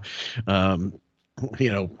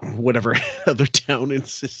 whatever other town in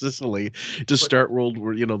Sicily to start World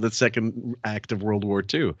War, the second act of World War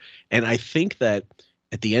II. And I think that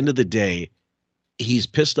at the end of the day, he's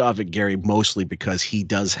pissed off at Gary mostly because he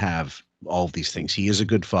does have all of these things. He is a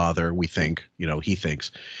good father, we think, he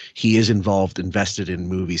thinks. He is invested in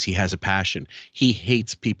movies. He has a passion. He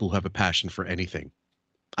hates people who have a passion for anything.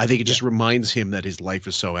 I think it just reminds him that his life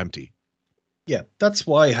is so empty. Yeah, that's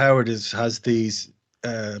why Howard has these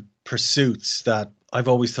pursuits that I've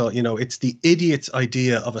always thought, it's the idiot's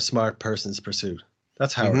idea of a smart person's pursuit.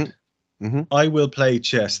 That's Howard. Mm-hmm. I will play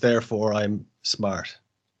chess, therefore I'm smart.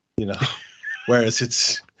 Whereas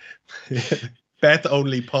it's Beth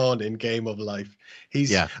only pawn in Game of Life.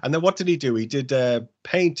 And then what did he do? He did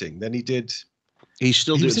painting. Then he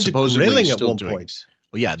still was into supposedly grilling still at one doing. point.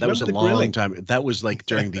 Well, yeah, that was a long grilling? time. That was like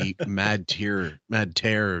during the Mad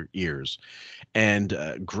Terror years, and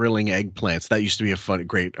grilling eggplants. That used to be a fun,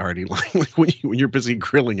 great Artie line. Like when you're busy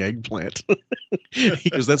grilling eggplant,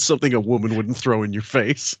 because that's something a woman wouldn't throw in your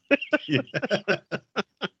face.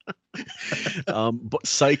 But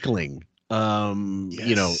cycling,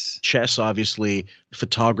 chess, obviously,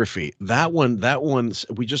 photography. That one,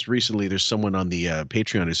 we just recently, there's someone on the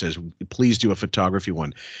Patreon who says, please do a photography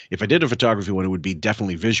one. If I did a photography one, it would be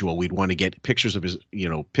definitely visual. We'd want to get pictures of his,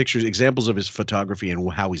 examples of his photography and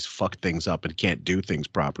how he's fucked things up and can't do things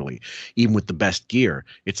properly, even with the best gear.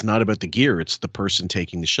 It's not about the gear. It's the person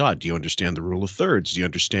taking the shot. Do you understand the rule of thirds? Do you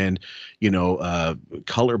understand,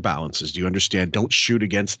 color balances? Do you understand, don't shoot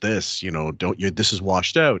against this, this is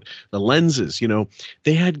washed out. The lenses,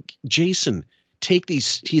 they had Jason take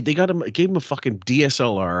these, gave him a fucking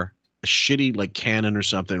DSLR, a shitty like Canon or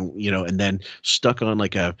something, and then stuck on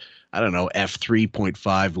like a, I don't know,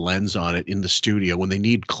 f3.5 lens on it in the studio when they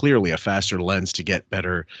need clearly a faster lens to get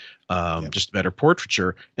better, just better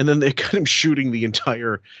portraiture. And then they got him shooting the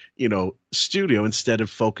entire, studio instead of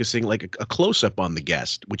focusing like a close up on the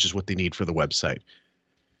guest, which is what they need for the website.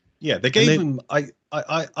 Yeah, they gave him.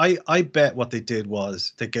 I bet what they did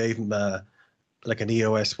was they gave him like an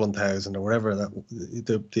EOS 1000 or whatever,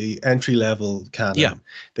 that the entry level Canon. Yeah,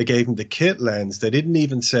 they gave him the kit lens. They didn't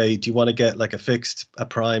even say, do you want to get like a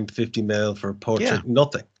prime 50mm for portrait? Yeah.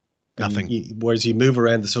 Nothing. Whereas you move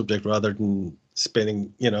around the subject rather than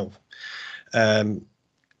spinning. I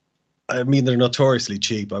mean, they're notoriously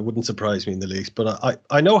cheap. It wouldn't surprise me in the least. But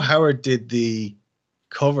I know Howard did the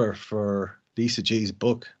cover for Lisa G's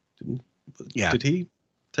book. Did he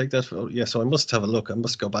take that? So I must have a look. I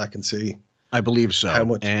must go back and see. I believe so. How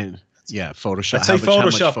much? And Photoshop. I'd say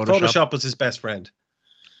Photoshop. Photoshop was his best friend.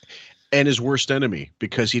 And his worst enemy,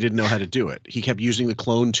 because he didn't know how to do it. He kept using the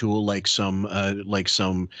clone tool like somebody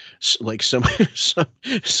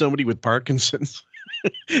with Parkinson's.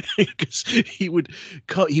 Because he would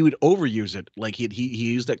overuse it, like he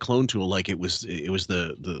used that clone tool like it was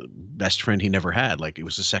the best friend he never had, like it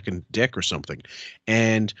was a second dick or something.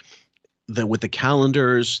 And with the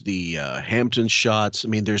calendars, the Hampton shots, I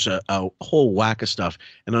mean, there's a whole whack of stuff.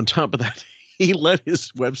 And on top of that, he let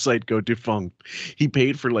his website go defunct. He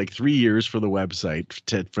paid for like 3 years for the website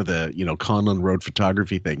for the Conlon Road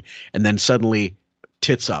photography thing, and then suddenly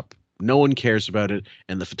tits up. No one cares about it,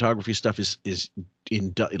 and the photography stuff is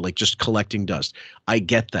like just collecting dust. I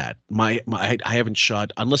get that. I haven't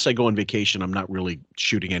shot unless I go on vacation. I'm not really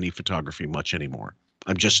shooting any photography much anymore.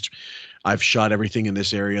 I've shot everything in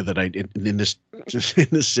this area that in this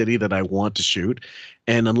city that I want to shoot,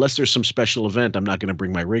 and unless there's some special event, I'm not going to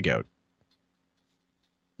bring my rig out.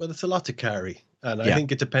 Well, it's a lot to carry, and I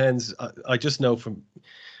think it depends. I just know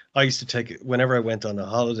I used to take it whenever I went on a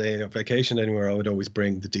holiday or vacation anywhere. I would always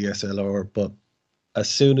bring the DSLR, but as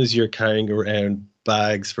soon as you're carrying around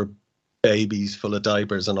bags for babies full of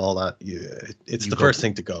diapers and all that, it's the first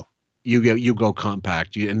thing to go. You go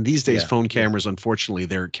compact. And these days, phone cameras, unfortunately,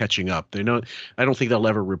 they're catching up. I don't think they'll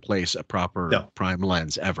ever replace a proper prime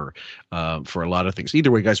lens ever for a lot of things. Either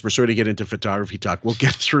way, guys, we're sort of getting into photography talk. We'll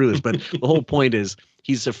get through this, but the whole point is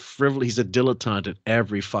he's a dilettante at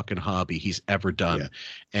every fucking hobby he's ever done.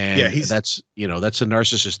 And that's a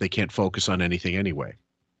narcissist. They can't focus on anything anyway.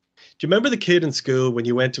 Do you remember the kid in school when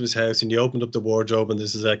you went to his house and you opened up the wardrobe and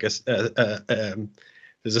this is like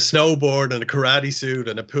there's a snowboard and a karate suit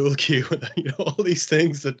and a pool cue and all these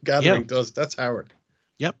things that gathering does? That's Howard.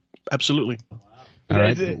 Yep, absolutely. All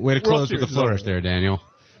right, way to close with the flourish there, Daniel.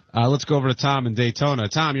 Let's go over to Tom in Daytona.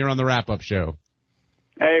 Tom, you're on the wrap-up show.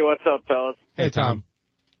 Hey, what's up, fellas? Hey, Tom.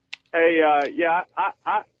 Hey,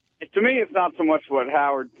 to me, it's not so much what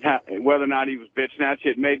Howard, whether or not he was bitching at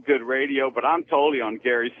you. It made good radio, but I'm totally on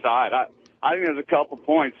Gary's side. I think there's a couple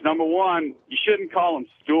points. Number one, you shouldn't call them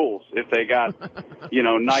stools if they got,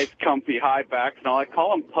 nice, comfy high backs and all. I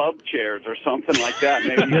call them pub chairs or something like that.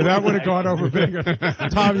 Maybe that would have gone over big.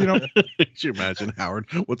 Tom, Could you imagine, Howard?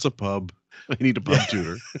 What's a pub? I need a pub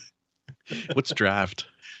tutor. What's draft?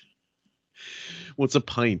 What's a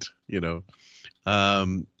pint? That's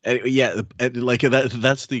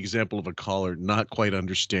the example of a caller not quite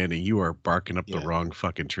understanding. You are barking up the wrong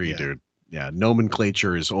fucking tree, dude. Yeah,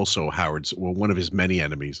 nomenclature is also Howard's, one of his many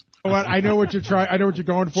enemies. Well, I know what you're trying. I know what you're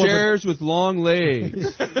going for. Chairs with long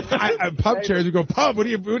legs. Pub chairs. You go pub. What are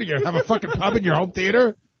you doing? Have a fucking pub in your home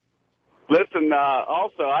theater? Listen,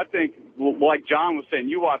 also, I think, like John was saying,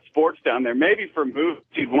 you watch sports down there. Maybe for movies,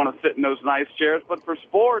 you'd want to sit in those nice chairs, but for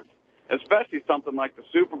sports, especially something like the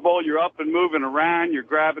Super Bowl, you're up and moving around, you're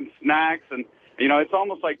grabbing snacks, and it's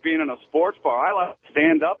almost like being in a sports bar. I like to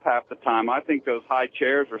stand up half the time. I think those high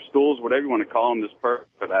chairs or stools, whatever you want to call them, is perfect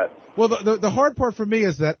for that. Well, the hard part for me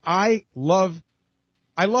is that I love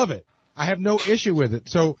it. I have no issue with it.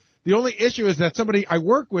 So the only issue is that somebody I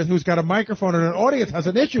work with who's got a microphone and an audience has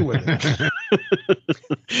an issue with it.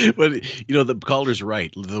 But, the caller's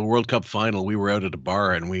right. The World Cup final, we were out at a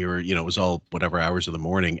bar and we were, it was all whatever hours of the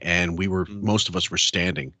morning. And most of us were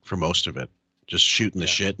standing for most of it, just shooting the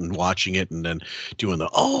shit and watching it and then doing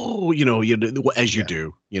as you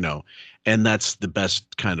do, and that's the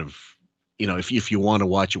best kind of, if you want to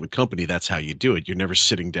watch it with company, that's how you do it. You're never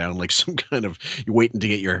sitting down like some kind of, you're waiting to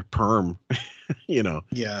get your perm, Yeah.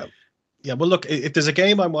 Yeah. Well, look, if there's a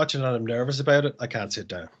game I'm watching and I'm nervous about it, I can't sit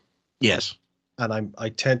down. Yes. And I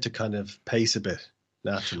tend to kind of pace a bit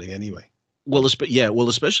naturally anyway. Well,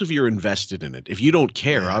 especially if you're invested in it. If you don't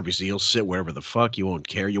care, obviously you'll sit wherever the fuck. You won't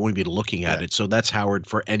care. You won't be looking at it. So that's Howard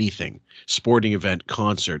for anything: sporting event,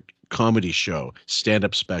 concert, comedy show,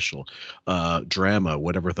 stand-up special, drama,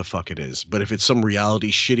 whatever the fuck it is. But if it's some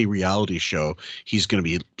shitty reality show, he's going to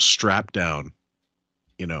be strapped down.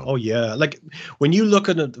 Oh yeah, like when you look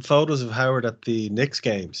at the photos of Howard at the Knicks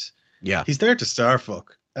games, he's there to starfuck,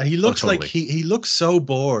 and he looks like he looks so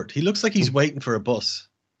bored. He looks like he's waiting for a bus.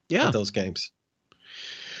 At those games.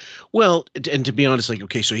 Well, and to be honest,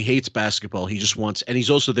 so he hates basketball. He just wants, and he's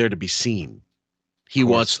also there to be seen. He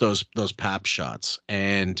wants those pap shots,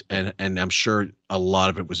 and I'm sure a lot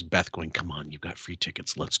of it was Beth going, "Come on, you've got free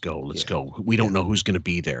tickets. Let's go. We don't know who's going to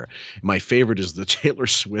be there." My favorite is the Taylor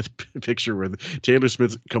Swift picture where Taylor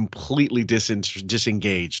Swift's completely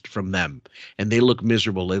disengaged from them, and they look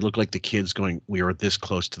miserable. They look like the kids going, "We are this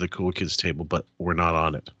close to the cool kids table, but we're not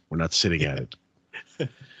on it. We're not sitting at it."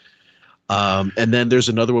 And then there's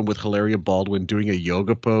another one with Hilaria Baldwin doing a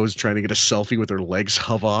yoga pose, trying to get a selfie with her legs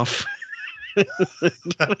hove off.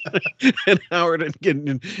 And Howard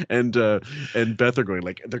and Beth are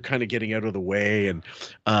going they're kind of getting out of the way. And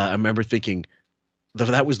I remember thinking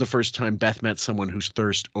that was the first time Beth met someone whose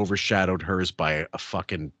thirst overshadowed hers by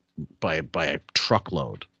a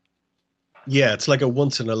truckload. Yeah, it's like a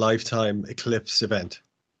once in a lifetime eclipse event.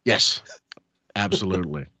 Yes,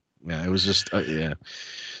 absolutely. Yeah, it was just So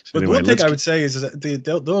but one thing I would say is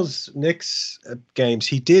that those Knicks games,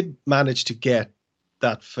 he did manage to get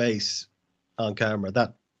that face on camera.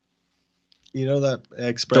 That that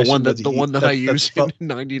expression. The one that I use in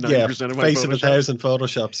 99% of my face Photoshops. of 1,000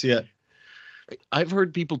 Photoshops. Yeah. I've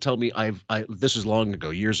heard people tell me this is long ago,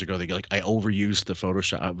 years ago. They go like, I overused the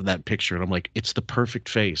Photoshop of that picture, and I'm like, it's the perfect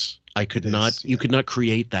face. You could not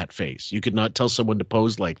create that face. You could not tell someone to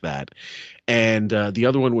pose like that. And the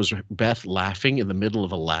other one was Beth laughing in the middle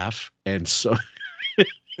of a laugh, and so.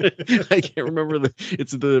 I can't remember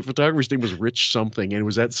the photographer's name was Rich something, and it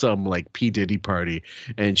was at some like P. Diddy party,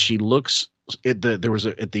 and she looks at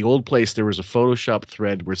at the old place there was a Photoshop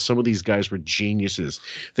thread where some of these guys were geniuses.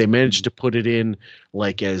 They managed to put it in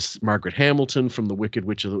like as Margaret Hamilton from the Wicked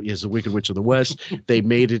Witch of the West. They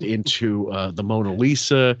made it into the Mona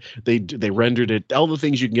Lisa. They rendered it, all the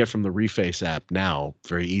things you can get from the Reface app now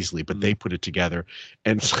very easily, but they put it together,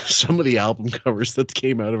 and some of the album covers that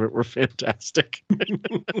came out of it were fantastic.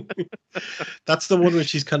 That's the one where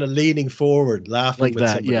she's kind of leaning forward, laughing like with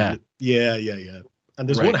that. Somebody. Yeah. And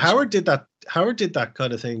there's one Howard did that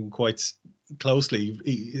kind of thing quite closely,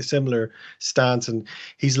 a similar stance, and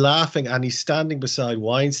he's laughing and he's standing beside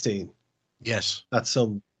Weinstein. Yes, at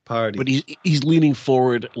some party, but he's leaning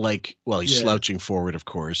forward he's slouching forward, of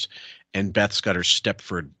course. And Beth's got her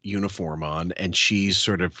Stepford uniform on, and she's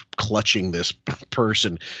sort of clutching this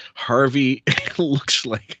person. Harvey looks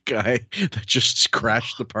like a guy that just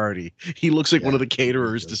crashed the party. He looks like one of the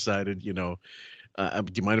caterers decided, do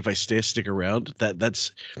you mind if I stick around?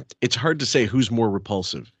 It's hard to say who's more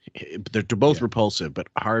repulsive. They're both repulsive, but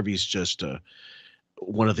Harvey's just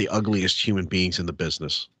one of the ugliest human beings in the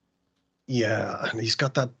business. Yeah, and he's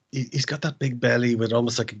got that big belly with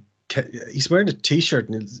almost like he's wearing a t-shirt,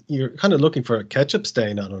 and you're kind of looking for a ketchup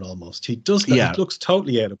stain on it almost. He does that. He looks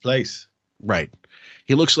totally out of place. Right.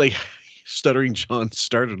 He looks like Stuttering John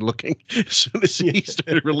started looking as soon as he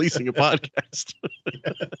started releasing a podcast.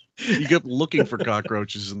 You kept looking for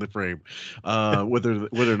cockroaches in the frame, whether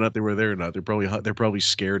or not they were there or not. They're probably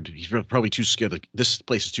scared. He's probably too scared. Like, this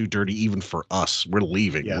place is too dirty even for us. We're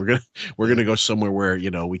leaving. Yeah. We're gonna go somewhere where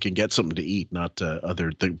we can get something to eat, not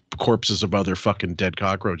the corpses of other fucking dead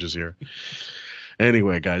cockroaches here.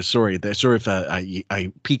 Anyway, guys, sorry if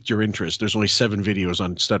I piqued your interest. There's only 7 videos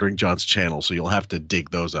on Stuttering John's channel, so you'll have to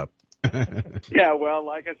dig those up. Yeah, well,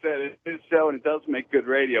 like I said, it's his show and it does make good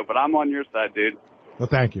radio, but I'm on your side, dude. Well,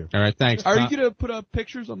 thank you. All right, thanks. Are you going to put up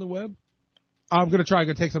pictures on the web? I'm going to try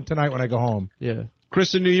to take some tonight when I go home. Yeah.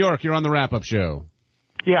 Chris in New York, you're on the wrap-up show.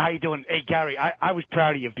 Yeah, how you doing? Hey, Gary, I was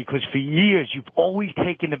proud of you because for years you've always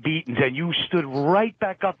taken the beatings and you stood right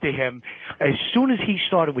back up to him as soon as he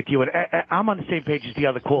started with you. And I'm on the same page as the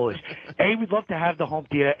other callers. A, we'd love to have the home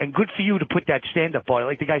theater, and good for you to put that stand-up bar,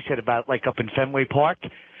 like the guy said about like up in Fenway Park,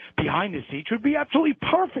 behind the seats would be absolutely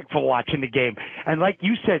perfect for watching the game. And like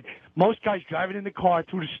you said, most guys driving in the car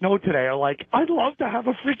through the snow today are like, I'd love to have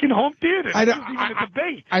a freaking home theater. I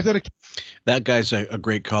thought that guy's a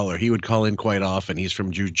great caller. He would call in quite often. He's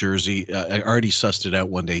from New Jersey. I already sussed it out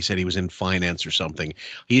one day. He said he was in finance or something.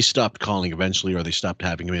 He stopped calling eventually, or they stopped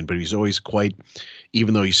having him in. But he's always quite,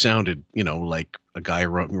 even though he sounded, like a guy who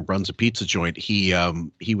runs a pizza joint, he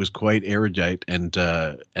was quite erudite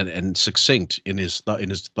and succinct in his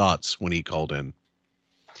thoughts when he called in.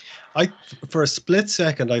 For a split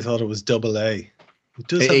second, I thought it was double A. It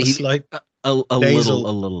does have a slight a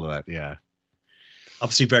little of that, yeah.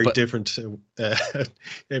 Obviously, very different.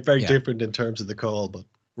 Different in terms of the call, but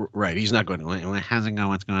right. He's not going. How's it going?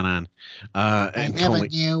 What's going on? I never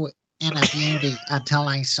knew inner beauty until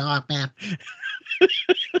I saw that.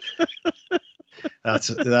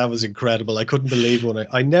 That was incredible. I couldn't believe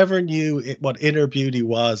I never knew what inner beauty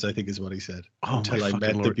was. I think is what he said until I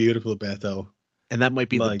met the beautiful Beth O. And that might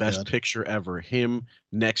be the best picture ever. Him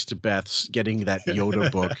next to Beth's getting that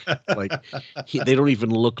Yoda book. Like they don't even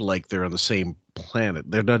look like they're on the same planet.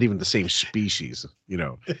 They're not even the same species,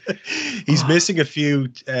 He's missing a few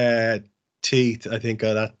teeth, I think,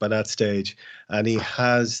 by that stage. And he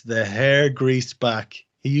has the hair greased back.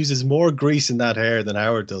 He uses more grease in that hair than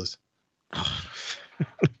Howard does.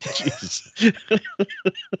 Jesus.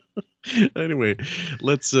 Anyway,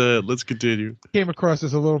 let's continue. Came across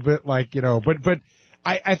as a little bit like, but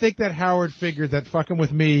I think that Howard figured that fucking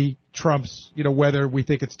with me trumps, whether we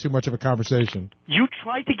think it's too much of a conversation. You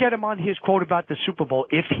tried to get him on his quote about the Super Bowl.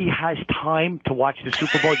 If he has time to watch the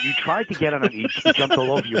Super Bowl, you tried to get him on. He jumped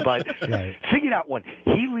all over you, but figure that one.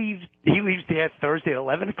 He leaves there Thursday at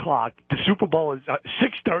 11 o'clock. The Super Bowl is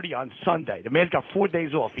 6:30 on Sunday. The man's got 4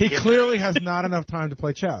 days off. He clearly has not enough time to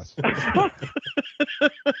play chess.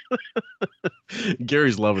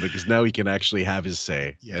 Gary's loving it because now he can actually have his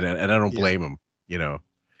say, and I don't blame him.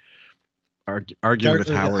 Arguing with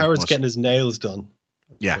Howard. Howard's getting his nails done.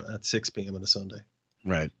 Yeah, at 6 p.m. on a Sunday.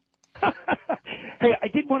 Right. Hey, I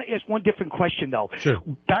did want to ask one different question though. Sure.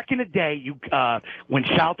 Back in the day, when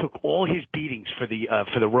Sal took all his beatings for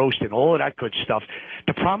the roast and all of that good stuff,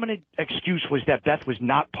 the prominent excuse was that Beth was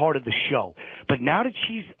not part of the show. But now that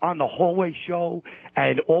she's on the Hallway Show,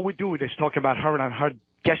 and all we're doing is talking about her and on her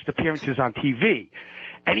guest appearances on TV.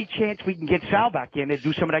 Any chance we can get Sal back in and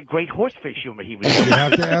do some of that great horseface humor he was doing? You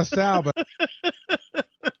have to ask Sal, but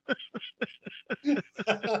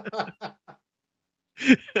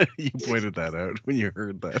You pointed that out when you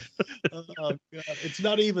heard that. Oh God! It's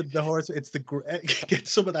not even the horse. It's get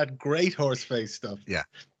some of that great horseface stuff. Yeah.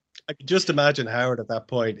 I can just imagine Howard at that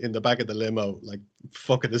point in the back of the limo, like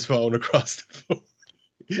fucking his phone across the phone.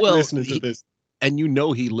 Well, listening to this. And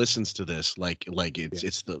he listens to this like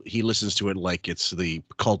he listens to it like it's the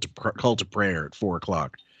call to prayer at 4:00.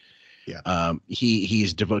 Yeah.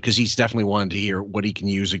 He's devoted because he's definitely wanted to hear what he can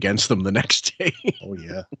use against them the next day. Oh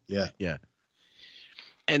yeah. Yeah.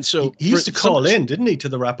 And so he used to call in, didn't he, to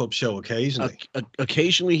the wrap-up show occasionally?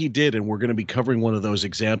 Occasionally he did, and we're going to be covering one of those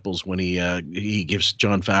examples when he gives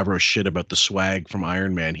Jon Favreau shit about the swag from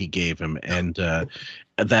Iron Man he gave him, and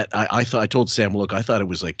that I told Sam, look, I thought it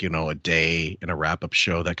was like a day in a wrap-up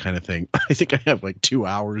show, that kind of thing. I think I have like 2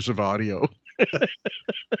 hours of audio.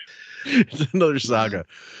 It's another saga,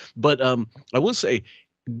 but I will say,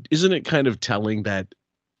 isn't it kind of telling that?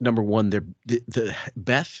 Number one, the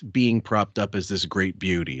Beth being propped up as this great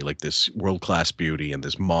beauty, like this world-class beauty and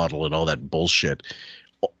this model and all that bullshit,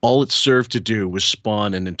 all it served to do was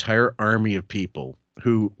spawn an entire army of people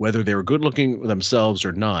who, whether they were good-looking themselves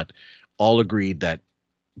or not, all agreed that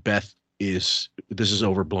Beth this is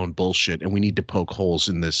overblown bullshit, and we need to poke holes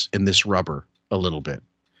in this rubber a little bit,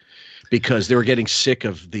 because they were getting sick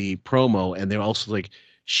of the promo, and they're also like,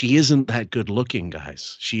 she isn't that good-looking,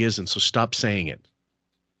 guys. She isn't, so stop saying it.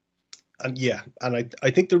 And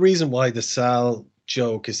I think the reason why the Sal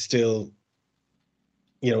joke is still,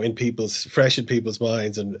 fresh in people's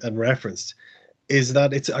minds and referenced, is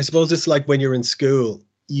that I suppose it's like when you're in school,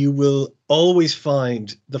 you will always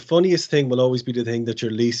find the funniest thing will always be the thing that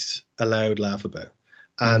you're least allowed laugh about.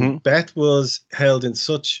 And Beth was held in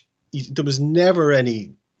there was never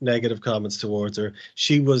any negative comments towards her.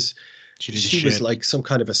 She was like some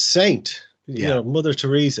kind of a saint, Mother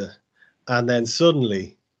Teresa. And then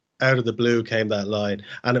suddenly, out of the blue came that line,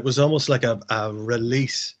 and it was almost like a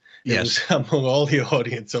release. Yes, among all the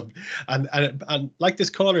audience, and like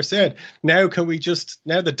this caller said, now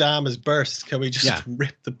the dam has burst. Can we just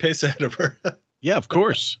rip the piss out of her? Yeah, of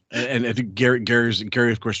course. And I think Gary,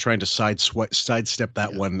 of course, trying to sidestep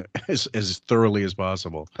that one as thoroughly as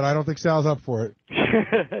possible. But I don't think Sal's up for it.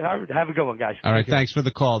 Have a good one, guys. All right, thanks for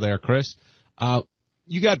the call there, Chris.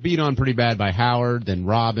 You got beat on pretty bad by Howard, then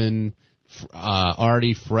Robin,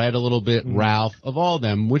 Artie, Fred a little bit, Ralph. Of all of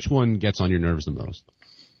them, which one gets on your nerves the most?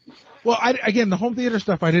 Well, again, the home theater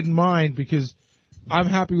stuff I didn't mind because I'm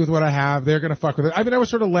happy with what I have. They're going to fuck with it. I mean, I was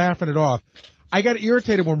sort of laughing it off. I got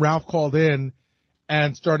irritated when Ralph called in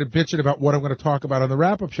and started bitching about what I'm going to talk about on the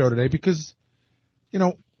wrap-up show today because, he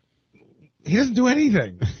doesn't do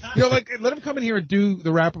anything. Like, let him come in here and do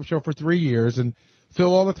the wrap-up show for 3 years and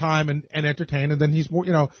fill all the time and entertain, and then he's more,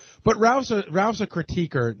 But Ralph's a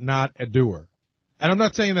critiquer, not a doer. And I'm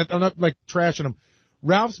not saying that, I'm not like trashing him.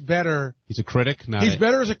 Ralph's better. He's a critic. He's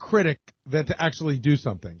better as a critic than to actually do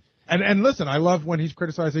something. And listen, I love when he's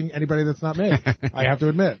criticizing anybody that's not me. I have to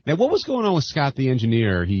admit. Now, what was going on with Scott the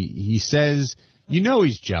engineer? He says,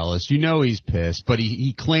 he's jealous, he's pissed, but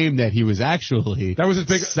he claimed that he was actually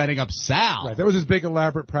setting up Sal. Right, that was his big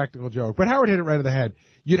elaborate practical joke. But Howard hit it right in the head.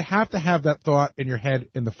 You'd have to have that thought in your head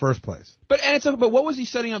in the first place. But what was he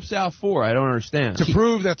setting up Sal for? I don't understand. To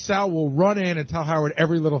prove that Sal will run in and tell Howard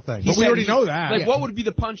every little thing. But we already know that. Like, what would be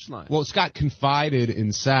the punchline? Well, Scott confided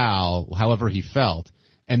in Sal, however he felt,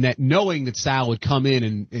 and that knowing that Sal would come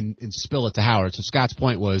in and spill it to Howard. So Scott's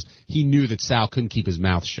point was he knew that Sal couldn't keep his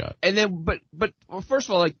mouth shut. And then, but first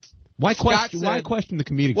of all, like, why question the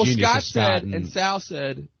comedic genius? Scott said, and Sal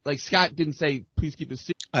said, like, Scott didn't say, please keep it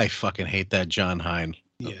secret. I fucking hate that John Hine.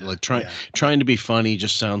 Yeah, like trying to be funny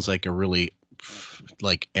just sounds like a really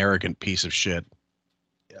arrogant piece of shit.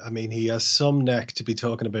 I mean, he has some neck to be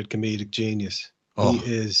talking about comedic genius. Oh.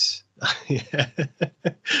 He is.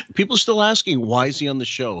 People are still asking, why is he on the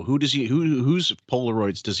show? Whose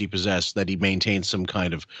Polaroids does he possess that he maintains some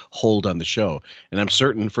kind of hold on the show? And I'm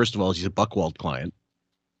certain, first of all, he's a Buchwald client.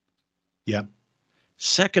 Yeah.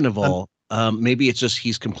 Second of all, maybe it's just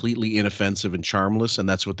he's completely inoffensive and charmless, and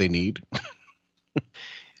that's what they need.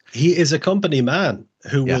 He is a company man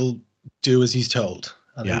who will do as he's told.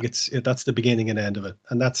 I think that's the beginning and end of it,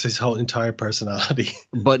 and that's his whole entire personality.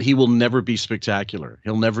 But he will never be spectacular.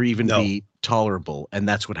 He'll never even be tolerable, and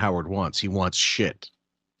that's what Howard wants. He wants shit.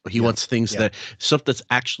 He wants things that stuff that's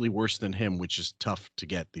actually worse than him, which is tough to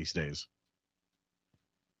get these days.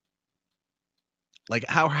 Like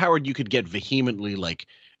how Howard, you could get vehemently, like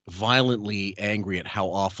violently angry at how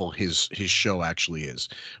awful his show actually is,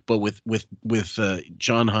 but with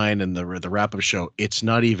John Hein and the wrap-up show, it's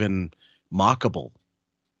not even mockable.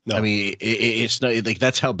 No. I mean, it's not like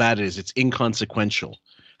that's how bad it is. It's inconsequential.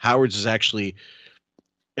 Howard's is actually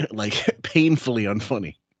like painfully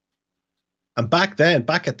unfunny. And back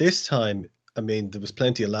at this time, I mean, there was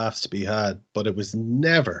plenty of laughs to be had, but it was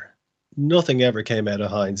nothing ever came out of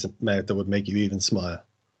Hein's mouth that would make you even smile.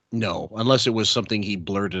 No, unless it was something he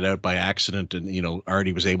blurted out by accident, and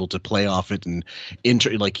Artie was able to play off it and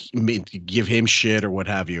give him shit or what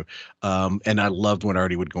have you. And I loved when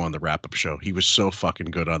Artie would go on the wrap-up show. He was so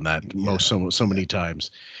fucking good on that so many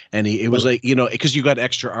times. And it was like, because you got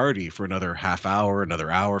extra Artie for another half hour,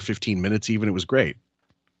 another hour, 15 minutes even. It was great.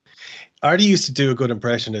 Artie used to do a good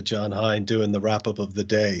impression of John Hein doing the wrap-up of the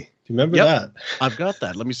day. Do you remember that? I've got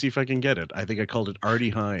that. Let me see if I can get it. I think I called it Artie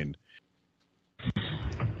Hein.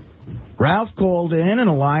 Ralph called in and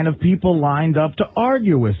a line of people lined up to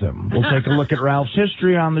argue with him. We'll take a look at Ralph's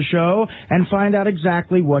history on the show and find out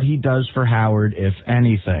exactly what he does for Howard, if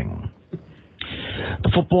anything.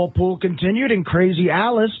 The football pool continued, and Crazy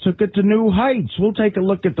Alice took it to new heights. We'll take a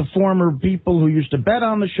look at the former people who used to bet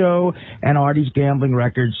on the show and Artie's gambling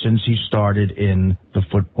record since he started in the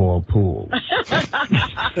football pool.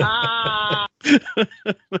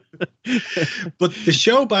 But the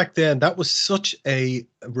show back then, that was such a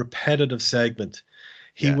repetitive segment.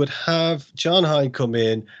 He would have John Hein come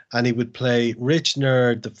in and he would play Rich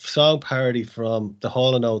Nerd, the song parody from the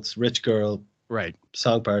Hall & Oates Rich Girl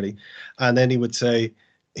song parody. And then he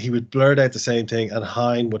would blurt out the same thing, and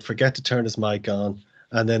Hein would forget to turn his mic on,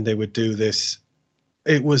 and then they would do this.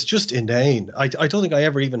 It was just inane. I don't think I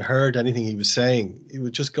ever even heard anything he was saying. It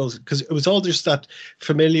would just go, because it was all just that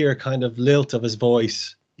familiar kind of lilt of his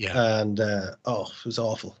voice. Yeah. And, it was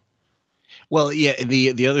awful. Well, yeah,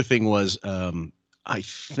 the other thing was, I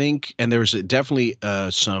think, and there was definitely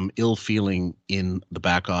some ill feeling in the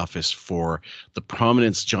back office for the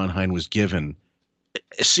prominence John Hein was given,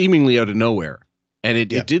 seemingly out of nowhere. And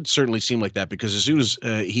it did certainly seem like that, because as soon as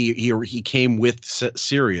he came with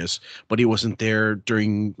Sirius, but he wasn't there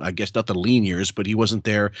during, I guess, not the lean years, but he wasn't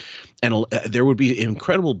there. And there would be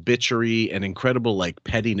incredible bitchery and incredible like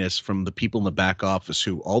pettiness from the people in the back office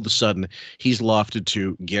who all of a sudden he's lofted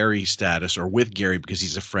to Gary status, or with Gary because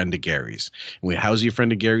he's a friend of Gary's. And how's he a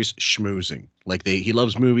friend of Gary's? Schmoozing. Like he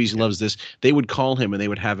loves movies, he loves this. They would call him and they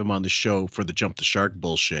would have him on the show for the Jump the Shark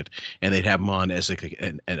bullshit, and they'd have him on as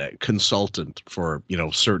a consultant for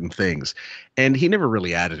certain things, and he never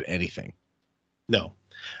really added anything. No,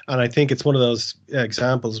 and I think it's one of those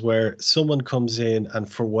examples where someone comes in and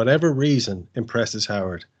for whatever reason impresses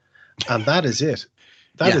Howard, and that is it.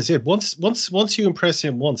 That is it. Once you impress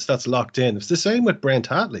him once, that's locked in. It's the same with Brent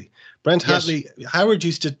Hatley. Hatley, Howard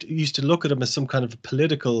used to look at him as some kind of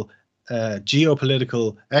political.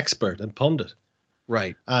 Geopolitical expert and pundit,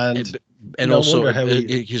 right? And also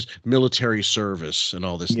his military service and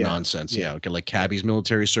all this nonsense. Like Cabby's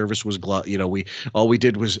military service was, all we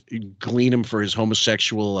did was glean him for his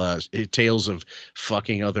homosexual tales of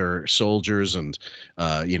fucking other soldiers and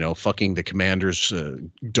fucking the commander's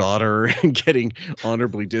daughter and getting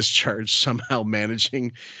honorably discharged, somehow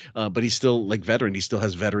managing. But he's still like veteran. He still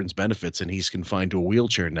has veterans benefits, and he's confined to a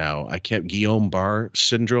wheelchair now. Guillain-Barré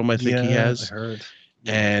syndrome, I think he has. I heard.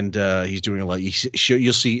 And he's doing a lot.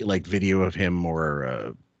 You'll see like video of him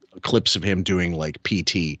or clips of him doing like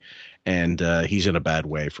PT, and he's in a bad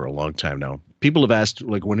way for a long time now. People have asked,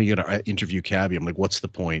 like, when are you going to interview Cabby? I'm like, what's the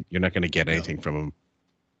point? You're not going to get anything from him.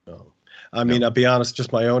 No. I mean, I'll be honest,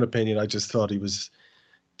 just my own opinion. I just thought he was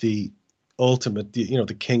the ultimate,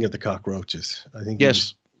 the king of the cockroaches. I think.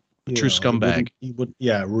 Yes, true scumbag.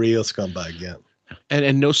 Real scumbag. Yeah.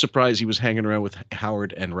 And no surprise, he was hanging around with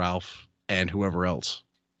Howard and Ralph and whoever else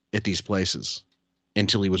at these places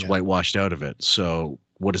until he was whitewashed out of it. So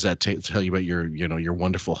what does that tell you about your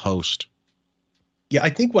wonderful host? Yeah, I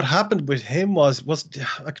think what happened with him was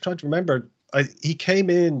I trying to remember. He came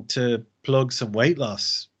in to plug some weight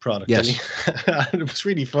loss product. Yes. And it was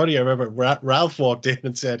really funny. I remember Ralph walked in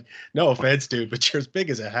and said, "No offense, dude, but you're as big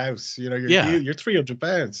as a house. You're 300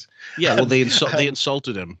 pounds." Yeah. Well, they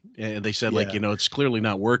insulted him, and they said it's clearly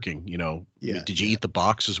not working. Did you eat the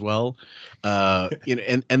box as well?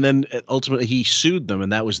 And then ultimately he sued them,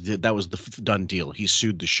 and that was the done deal. He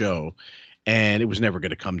sued the show. and it was never going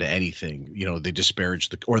to come to anything. You know, they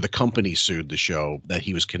disparaged the company sued the show that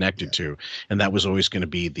he was connected to, and that was always going to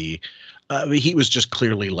be the. He was just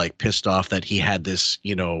clearly like pissed off that he had this,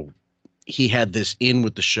 you know, he had this in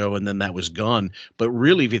with the show, and then that was gone. But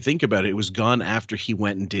really, if you think about it, it was gone after he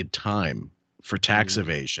went and did time for tax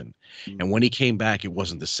evasion. And when he came back, it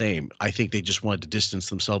wasn't the same. I think they just wanted to distance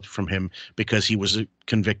themselves from him because he was a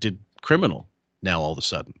convicted criminal now all of a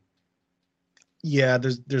sudden. Yeah,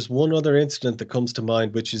 there's one other incident that comes to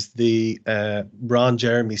mind, which is the Ron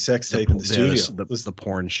Jeremy sex tape in the studio. The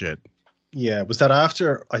porn shit. Yeah, was that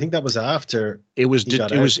after? I think that was after.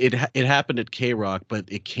 It happened at K-Rock, but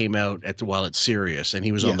it came out while it's Sirius, and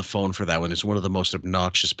he was on the phone for that one. It's one of the most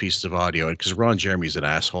obnoxious pieces of audio, because Ron Jeremy's an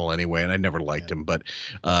asshole anyway, and I never liked him. But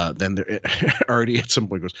then Artie at some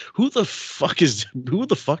point goes, "Who the fuck is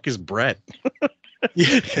Brett?"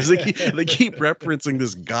 Because they keep referencing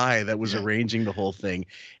this guy that was arranging the whole thing,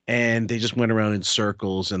 and they just went around in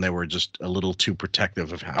circles, and they were just a little too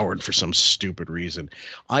protective of Howard for some stupid reason.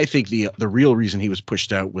 I think the real reason he was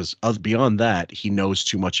pushed out was beyond that, he knows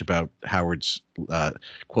too much about Howard's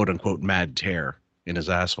quote unquote mad tear in his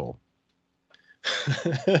asshole.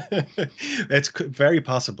 It's very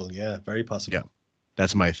possible. Yeah, very possible. Yeah,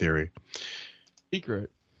 that's my theory.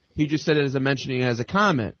 Secret. He just said it as a mentioning as a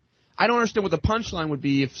comment. I don't understand what the punchline would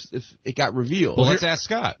be if it got revealed. Well, let's ask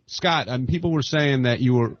Scott. Scott, people were saying that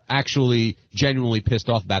you were actually genuinely pissed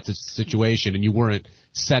off about this situation and you weren't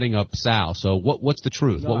setting up Sal. So what's the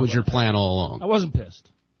truth? What was your plan all along? I wasn't pissed.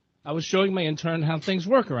 I was showing my intern how things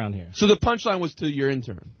work around here. So the punchline was to your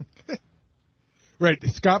intern. Right.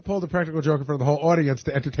 Scott pulled a practical joke in front of the whole audience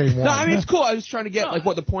to entertain one. No, I mean, it's cool. I was trying to get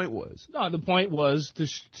what the point was. No, the point was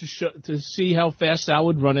to see how fast Sal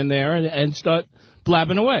would run in there and start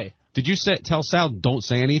blabbing away. Did you tell Sal don't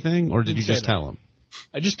say anything, or did you just tell him?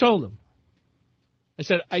 I just told him. I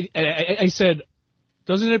said, I said,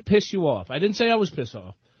 doesn't it piss you off? I didn't say I was pissed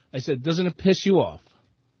off. I said, doesn't it piss you off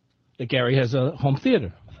that Gary has a home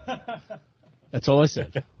theater? That's all I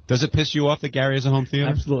said. Does it piss you off that Gary has a home theater?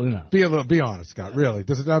 Absolutely not. Be honest, Scott. Really?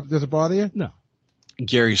 Does it bother you? No.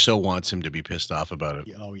 Gary so wants him to be pissed off about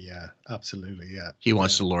it. Oh yeah, absolutely. Yeah. He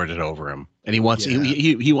wants to lord it over him, and he wants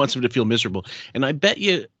he wants him to feel miserable. And I bet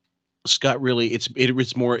you, Scott, really, it's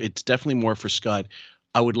definitely more for Scott.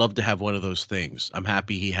 I would love to have one of those things. I'm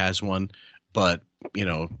happy he has one, but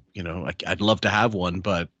I'd love to have one,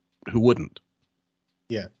 but who wouldn't?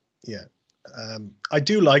 Yeah. I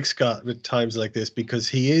do like Scott at times like this because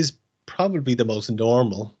he is probably the most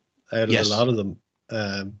normal out of a lot of them.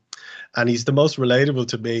 And he's the most relatable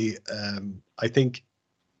to me. I think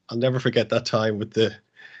I'll never forget that time with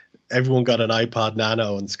everyone got an iPod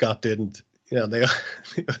Nano and Scott didn't. You know,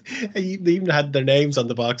 they even had their names on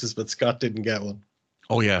the boxes, but Scott didn't get one.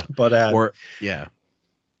 Oh yeah, but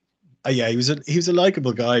he was a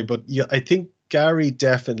likable guy. But yeah, I think Gary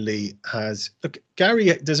definitely has. Look,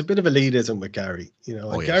 Gary, there's a bit of elitism with Gary. You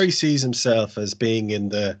know, Gary sees himself as being in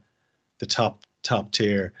the top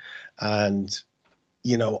tier, and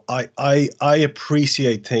you know, I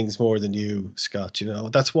appreciate things more than you, Scott. You know,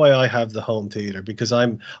 that's why I have the home theater, because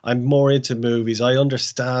I'm more into movies. I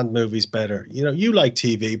understand movies better. You know, you like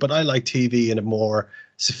TV, but I like TV in a more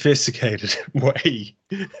sophisticated way.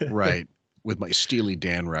 Right. With my Steely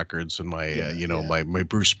Dan records and my my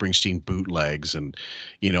Bruce Springsteen bootlegs, and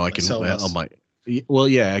I can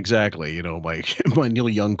exactly. My Neil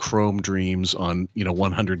Young Chrome Dreams on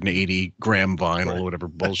 180 gram vinyl or whatever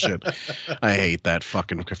bullshit. I hate that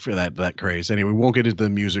fucking that craze. Anyway, we won't get into the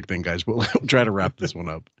music thing, guys. But we'll try to wrap this one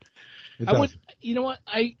up. I would,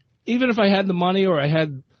 even if I had the money or I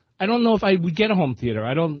don't know if I would get a home theater.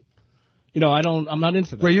 I'm not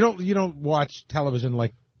into that. Well, you don't watch television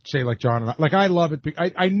like John and I. Like, I love it.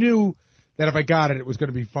 I knew that if I got it, it was going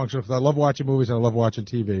to be functional, because I love watching movies and I love watching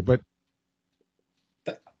TV. But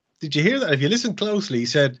did you hear that? If you listen closely, he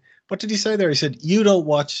said, what did he say there? He said, you don't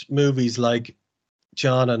watch movies like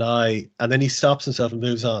John and I, and then he stops himself and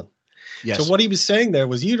moves on. Yes. So what he was saying there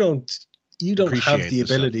was, you don't have the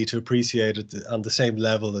ability to appreciate it on the same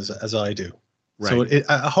level as I do. Right. So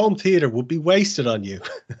a home theater would be wasted on you.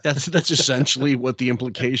 That's essentially what the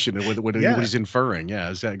implication and what he's inferring.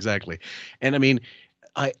 Yeah, exactly. And I mean,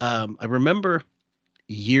 I remember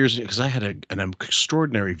years, because I had an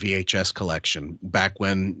extraordinary VHS collection back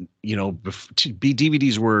when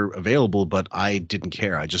DVDs were available, but I didn't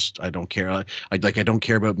care. I don't care. I don't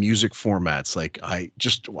care about music formats. Like, I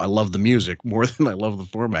love the music more than I love the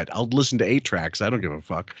format. I'll listen to 8 tracks. I don't give a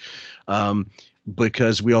fuck.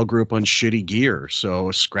 Because we all grew up on shitty gear, so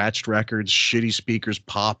scratched records, shitty speakers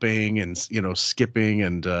popping and skipping,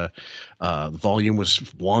 and volume was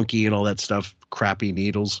wonky and all that stuff. crappy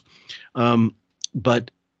needles.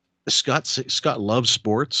 But Scott loves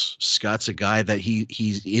sports. Scott's a guy that he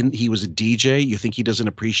was a DJ. You think he doesn't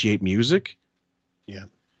appreciate music? Yeah.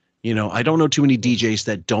 You know, I don't know too many DJs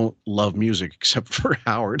that don't love music except for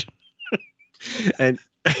Howard. And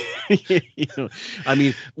you know, I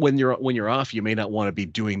mean, when you're off, you may not want to be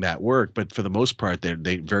doing that work, but for the most part, they're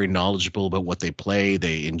very knowledgeable about what they play.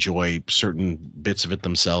 They enjoy certain bits of it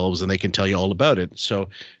themselves, and they can tell you all about it. So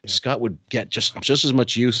Scott would get just as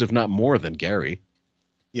much use, if not more, than Gary.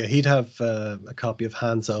 Yeah, he'd have a copy of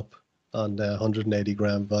Hands Up on 180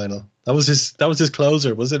 gram vinyl. That was his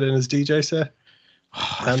closer, was it, in his DJ set?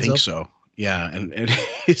 I think so. Yeah, and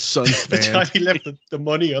his son's band. The time he left the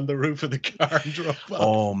money on the roof of the car and drove off.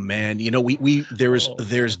 Oh man, you know,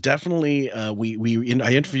 there's definitely I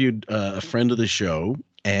interviewed a friend of the show,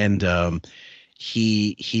 and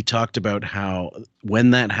he talked about how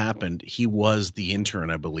when that happened, he was the intern,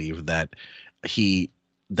 I believe, that he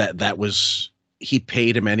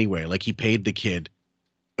paid him anyway. Like, he paid the kid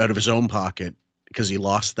out of his own pocket because he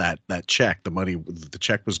lost that check. The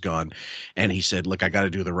check was gone, and he said, "Look, I got to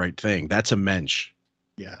do the right thing." That's a mensch.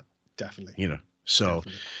 Yeah, definitely. You know, so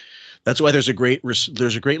that's why there's a great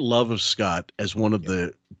love of Scott as one of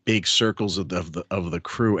the big circles of the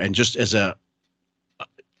crew, and just as a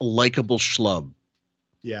likable schlub.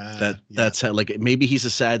 Yeah, that's how, like, maybe he's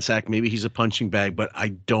a sad sack, maybe he's a punching bag, but I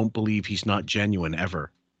don't believe he's not genuine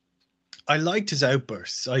ever. I liked his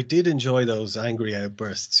outbursts. I did enjoy those angry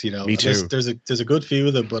outbursts. You know, me too. There's a good few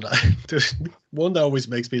of them, but there's one that always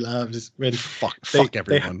makes me laugh. Is when fuck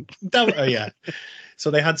everyone. Yeah.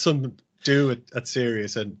 So they had some do at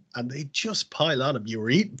Sirius, and they just pile on him. You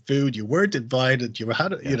were eating food, you weren't invited, you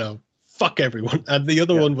know, fuck everyone. And the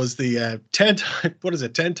other one was the 10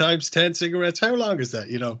 times 10 cigarettes. How long is that?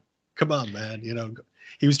 You know, come on, man. You know,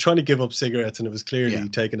 he was trying to give up cigarettes, and it was clearly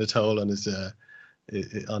taking a toll on his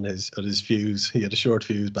fuse. He had a short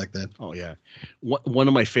fuse back then. Oh yeah. One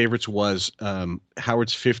of my favorites was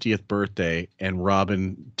Howard's 50th birthday, and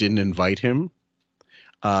Robin didn't invite him,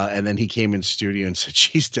 and then he came in studio and said,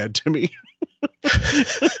 "She's dead to me."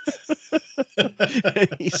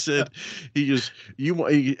 He said, he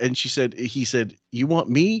said, "You want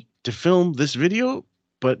me to film this video,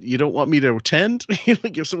 but you don't want me to attend?"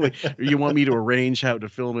 Like, if something like, or you want me to arrange how to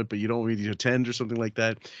film it, but you don't want me to attend, or something like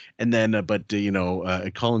that. And then,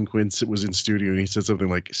 Colin Quince was in studio, and he said something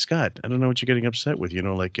like, "Scott, I don't know what you're getting upset with. You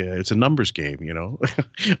know, like, it's a numbers game. You know,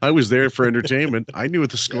 I was there for entertainment. I knew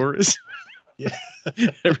what the score is." Yeah.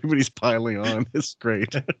 Everybody's piling on. It's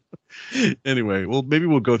great. Anyway, well, maybe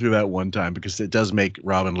we'll go through that one time, because it does make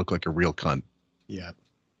Robin look like a real cunt. Yeah.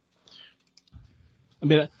 I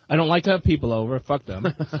mean, I don't like to have people over. Fuck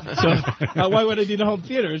them. So why would I need a home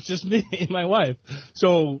theater? It's just me and my wife.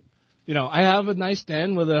 So, you know, I have a nice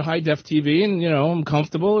den with a high-def TV, and, you know, I'm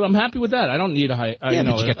comfortable, and I'm happy with that. I don't need a high... but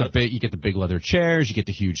you get the big leather chairs, you get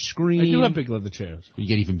the huge screen. I do have big leather chairs. You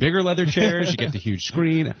get even bigger leather chairs, you get the huge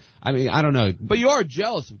screen. I mean, I don't know. But you are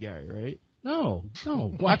jealous of Gary, right? No.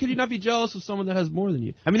 Why could you not be jealous of someone that has more than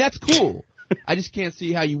you? I mean, that's cool. I just can't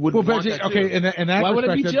see how you wouldn't want that okay, too. in that Why respect, would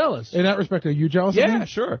I be jealous? In that respect, are you jealous of me? Yeah,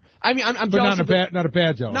 sure. I mean, I'm but jealous, not a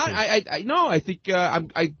bad jealousy. I think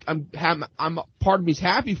I'm part of me's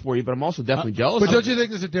happy for you, but I'm also definitely jealous. But don't you think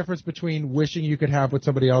there's a difference between wishing you could have what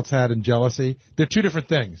somebody else had and jealousy? They're two different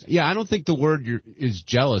things. Yeah, I don't think the word is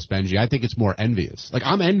jealous, Benji. I think it's more envious. Like,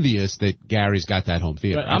 I'm envious that Gary's got that home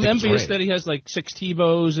theater. Right. I'm envious that he has like 6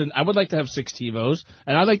 TiVos, and I would like to have 6 TiVos,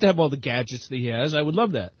 and I'd like to have all the gadgets that he has. I would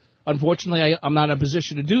love that. Unfortunately, I'm not in a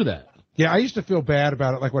position to do that. Yeah, I used to feel bad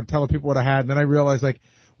about it, like when telling people what I had, and then I realized, like,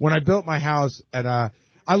 when I built my house, and I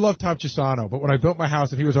love Tom Chisano, but when I built my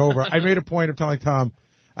house and he was over, I made a point of telling Tom,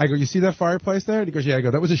 I go, "You see that fireplace there?" And he goes, "Yeah." I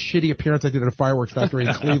go, "That was a shitty appearance I did at a fireworks factory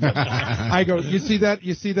in Cleveland." I go, "You see that?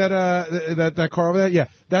 That car over there? Yeah,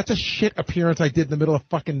 that's a shit appearance I did in the middle of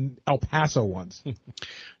fucking El Paso once."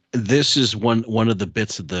 This is one of the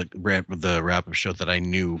bits of the wrap-up show that I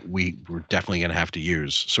knew we were definitely going to have to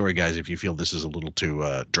use. Sorry, guys, if you feel this is a little too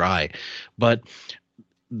dry, but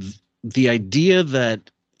the idea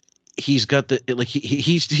that he's got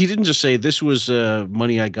he didn't just say this was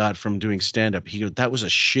money I got from doing stand-up. He goes, that was a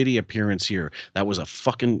shitty appearance here. That was a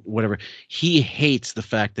fucking whatever. He hates the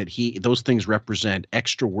fact that those things represent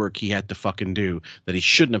extra work he had to fucking do that he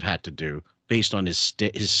shouldn't have had to do based on his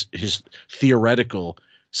theoretical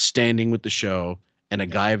standing with the show, and a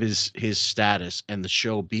guy of his status, and the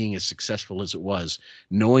show being as successful as it was,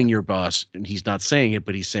 knowing your boss, and he's not saying it,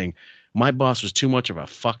 but he's saying, my boss was too much of a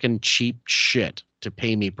fucking cheap shit to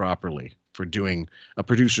pay me properly for doing a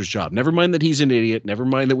producer's job. Never mind that he's an idiot. Never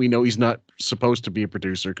mind that we know he's not supposed to be a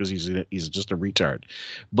producer because he's just a retard.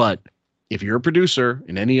 But if you're a producer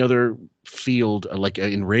in any other field, like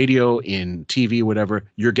in radio, in TV, whatever,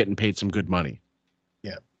 you're getting paid some good money.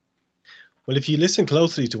 Yeah. Well, if you listen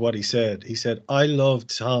closely to what he said, I love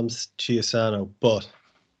Tom Chiasano, but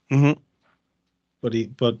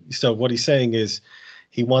so what he's saying is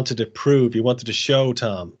he wanted to show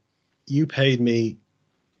Tom, you paid me,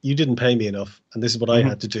 you didn't pay me enough, and this is what I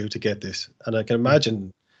had to do to get this. And I can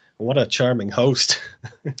imagine what a charming host.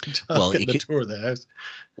 Well, getting a tour of the house.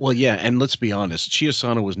 Well, yeah, and let's be honest,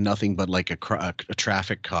 Chiasano was nothing but like a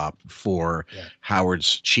traffic cop for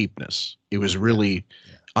Howard's cheapness. It was really,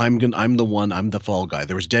 I'm the fall guy.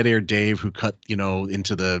 There was Dead Air Dave who cut,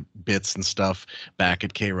 into the bits and stuff back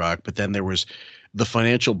at K-Rock, but then there was the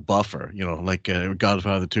financial buffer, like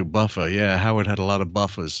Godfather 2 buffer. Yeah, Howard had a lot of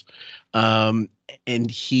buffers.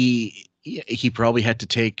 And he probably had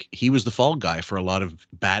to he was the fall guy for a lot of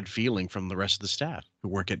bad feeling from the rest of the staff who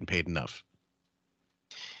weren't getting paid enough.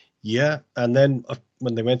 Yeah, and then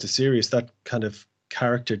when they went to Sirius, that kind of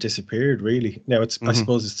character disappeared, really. Now, I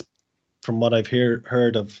suppose it's, from what I've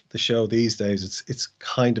heard of the show these days, it's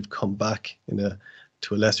kind of come back to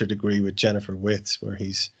a lesser degree with Jennifer Witz, where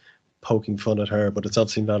he's poking fun at her, but it's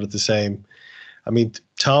obviously not at the same. I mean,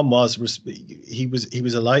 Tom was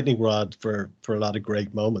a lightning rod for a lot of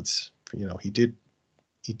great moments.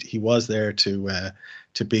 He was there to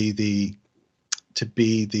be the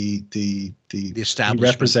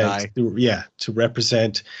establishment guy. To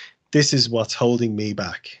represent, this is what's holding me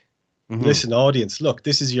back. Listen, audience, look,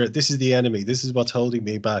 this is the enemy. This is what's holding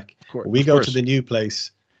me back. When we go to the new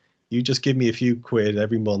place, you just give me a few quid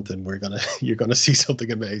every month, and you're gonna see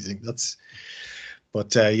something amazing.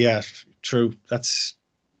 True.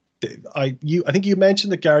 I think you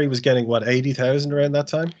mentioned that Gary was getting what, 80,000 around that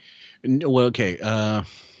time. Well, okay.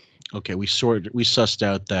 We sussed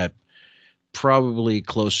out that probably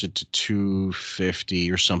closer to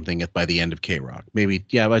 250 or something by the end of K-Rock. Maybe,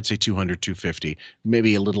 I'd say 200, 250,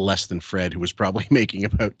 maybe a little less than Fred, who was probably making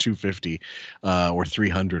about 250 or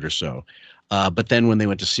 300 or so. But then when they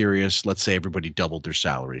went to Sirius, let's say everybody doubled their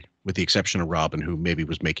salary, with the exception of Robin, who maybe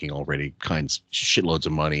was making already shitloads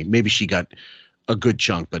of money. Maybe she got a good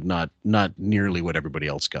chunk, but not nearly what everybody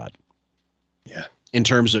else got. Yeah. In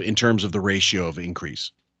terms of the ratio of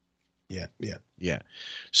increase. Yeah.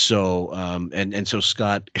 So, and so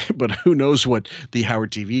Scott, but who knows what the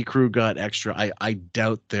Howard TV crew got extra? I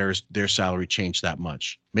doubt their salary changed that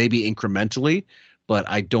much. Maybe incrementally, but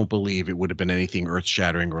I don't believe it would have been anything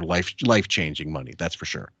earth-shattering or life-changing money. That's for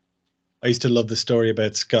sure. I used to love the story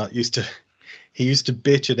about Scott. He used to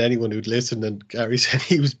bitch at anyone who'd listen, and Gary said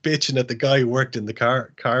he was bitching at the guy who worked in the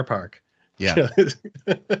car park. Yeah.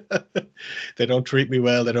 They don't treat me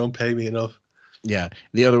well. They don't pay me enough. Yeah.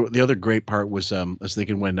 The other great part was I was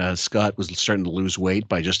thinking when Scott was starting to lose weight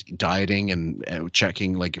by just dieting and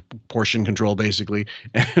checking like portion control basically,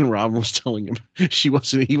 and Rob was telling him he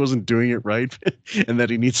wasn't doing it right, and that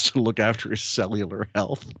he needs to look after his cellular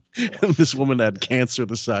health. And this woman had cancer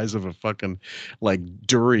the size of a fucking like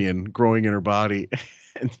durian growing in her body,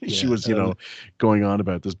 and she was going on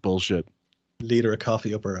about this bullshit. Lead her a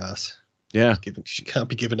coffee up her ass. Yeah. She can't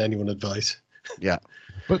be giving anyone advice. Yeah.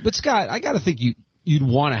 But Scott, I got to think you'd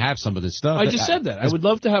want to have some of this stuff. I just said that. I would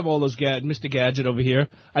love to have all those Mr. Gadget over here.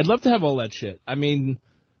 I'd love to have all that shit. I mean,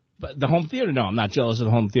 but the home theater, no, I'm not jealous of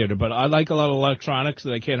the home theater, but I like a lot of electronics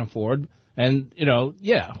that I can't afford. And,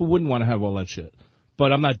 who wouldn't want to have all that shit?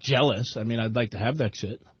 But I'm not jealous. I mean, I'd like to have that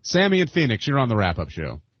shit. Sammy in Phoenix, you're on the wrap-up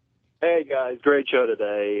show. Hey, guys, great show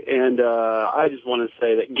today. And I just want to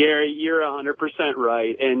say that, Gary, you're 100%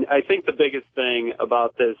 right. And I think the biggest thing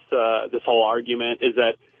about this whole argument is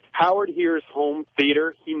that Howard hears home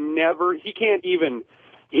theater. He can't even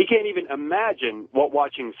imagine what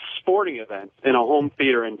watching sporting events in a home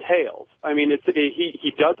theater entails. I mean,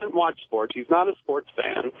 he doesn't watch sports. He's not a sports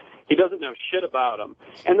fan. He doesn't know shit about them.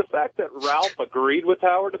 And the fact that Ralph agreed with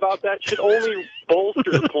Howard about that should only bolster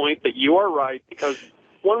the point that you are right, because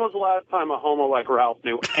when was the last time a homo like Ralph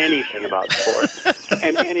knew anything about sports?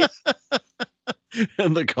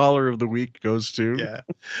 And the caller of the week goes to. Yeah.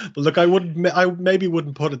 Well, look, I maybe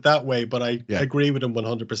wouldn't put it that way, but I agree with him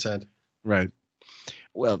 100%. Right.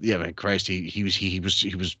 Well, yeah, man, Christ, he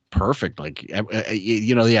was perfect. Like,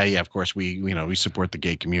 of course we support the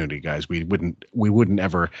gay community, guys. We wouldn't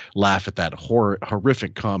ever laugh at that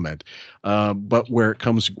horrific comment. But where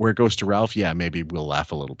it goes to Ralph, yeah, maybe we'll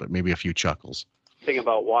laugh a little bit, maybe a few chuckles. Thing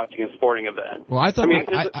about watching a sporting event. Well, I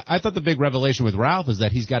thought the big revelation with Ralph is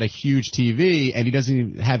that he's got a huge TV and he doesn't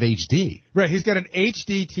even have HD. Right, he's got an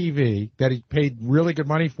HD TV that he paid really good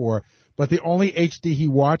money for, but the only HD he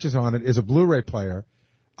watches on it is a Blu-ray player.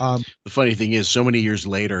 The funny thing is, so many years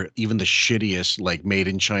later, even the shittiest like made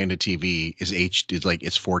in China TV is like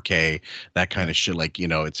it's 4K, that kind of shit. Like,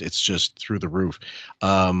 it's just through the roof.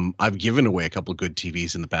 I've given away a couple of good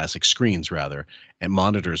TVs in the past, like screens rather, and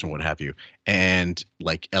monitors and what have you, and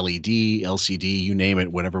like LED, LCD, you name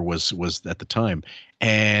it, whatever was at the time.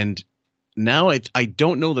 And now I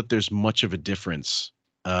don't know that there's much of a difference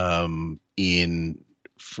in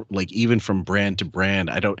like even from brand to brand.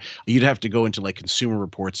 You'd have to go into like Consumer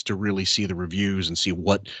Reports to really see the reviews and see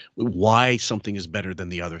why something is better than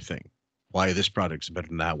the other thing, why this product is better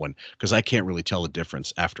than that one, because I can't really tell the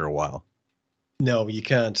difference after a while. No, you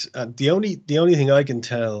can't. The only thing I can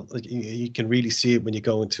tell, like you can really see it when you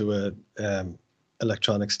go into a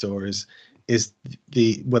electronic store, is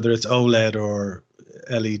the whether it's OLED or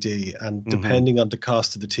LED, and depending on the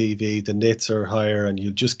cost of the TV, the nits are higher and you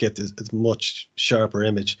just get this much sharper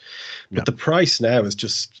image. But the price now is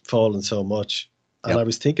just fallen so much. And I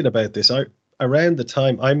was thinking about this. Around the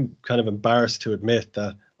time, I'm kind of embarrassed to admit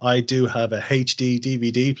that I do have a HD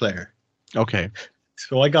DVD player. Okay.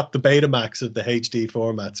 So I got the Betamax of the HD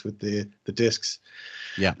formats with the discs.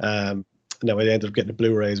 Yeah. Now I ended up getting a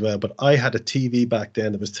Blu-ray as well, but I had a TV back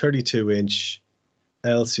then that was 32-inch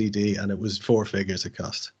LCD, and it was 4 figures it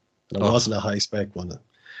cost, and it wasn't a high spec one.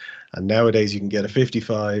 And nowadays you can get a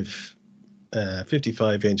 55 inch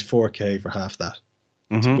 4K for half that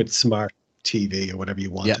with smart TV or whatever you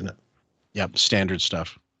want in it. Yep, standard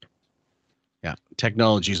stuff. Yeah,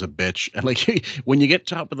 technology is a bitch, and like when you get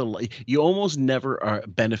top of the line, you almost never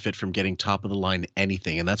benefit from getting top of the line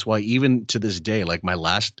anything, and that's why even to this day, like my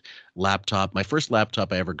first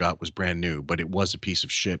laptop I ever got was brand new, but it was a piece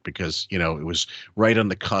of shit because it was right on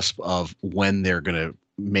the cusp of when they're gonna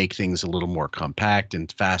make things a little more compact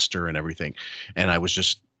and faster and everything, and I was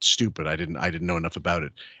just stupid. I didn't know enough about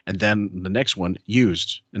it. And then the next one,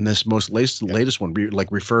 used, and this latest one,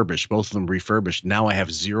 like refurbished, both of them refurbished. Now I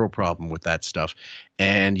have zero problem with that stuff,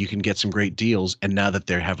 and you can get some great deals. And now that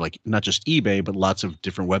they have like not just eBay but lots of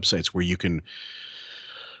different websites where you can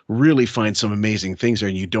really find some amazing things there,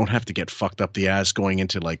 and you don't have to get fucked up the ass going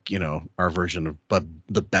into like our version of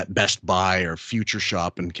the Best Buy or Future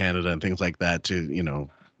Shop in Canada and things like that to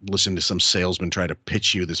listen to some salesman try to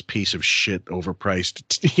pitch you this piece of shit overpriced,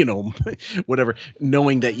 whatever,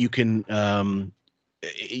 knowing that you can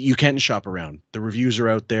shop around. The reviews are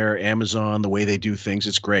out there, Amazon, the way they do things,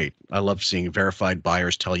 it's great. I love seeing verified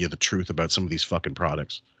buyers tell you the truth about some of these fucking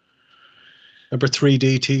products. Remember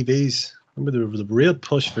 3D TVs? Remember there was a real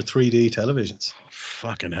push for 3D televisions.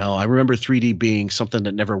 Fucking hell. I remember 3D being something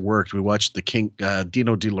that never worked. We watched the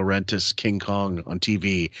Dino De Laurentiis King Kong on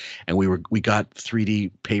TV, and we got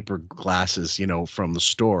 3D paper glasses, from the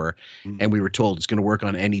store, and we were told it's going to work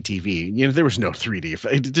on any TV. There was no 3D.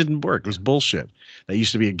 It didn't work. It was bullshit. That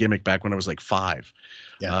used to be a gimmick back when I was like 5.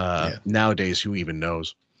 Nowadays, who even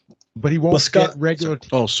knows? But he won't get regular.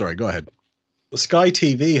 Oh, sorry. Go ahead. Well, Sky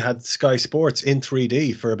TV had Sky Sports in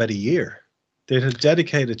 3D for about a year. They had a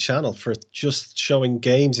dedicated channel for just showing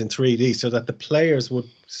games in 3D so that the players would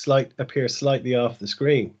appear slightly off the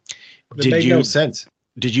screen. But it made no sense.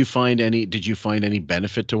 Did you find any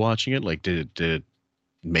benefit to watching it? Like, did it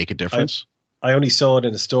make a difference? I only saw it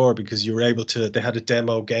in a store because you were able to. They had a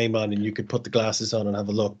demo game on, and you could put the glasses on and have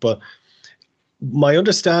a look. But my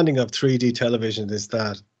understanding of 3D television is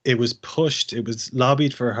that it was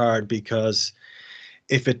lobbied for hard because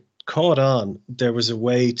if it caught on, there was a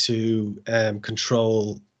way to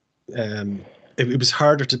control. It was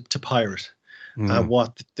harder to pirate, and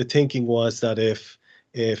what the thinking was that if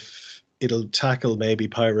it'll tackle maybe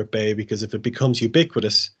Pirate Bay, because if it becomes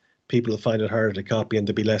ubiquitous, people will find it harder to copy, and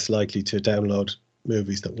they'll be less likely to download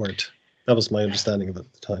movies that weren't. That was my understanding of it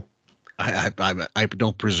at the time. I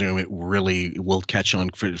don't presume it really will catch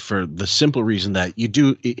on for the simple reason that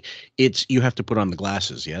you have to put on the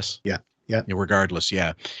glasses. Yes. Yeah. Regardless,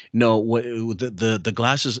 yeah. No, the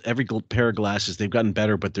glasses, every pair of glasses, they've gotten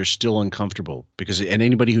better, but they're still uncomfortable and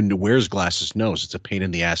anybody who wears glasses knows it's a pain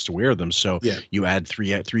in the ass to wear them. So you add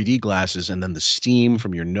 3D glasses, and then the steam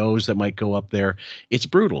from your nose that might go up there, it's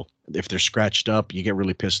brutal. If they're scratched up, you get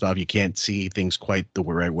really pissed off. You can't see things quite the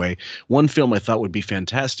right way. One film I thought would be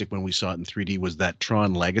fantastic when we saw it in 3D was that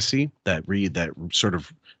Tron Legacy, that sort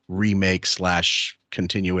of remake /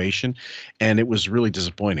 continuation, and it was really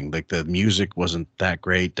disappointing. Like the music wasn't that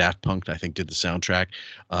great. Daft Punk, I think, did the soundtrack.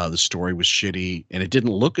 The story was shitty, and it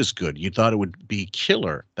didn't look as good. You thought it would be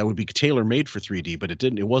killer. That would be tailor-made for 3D, but it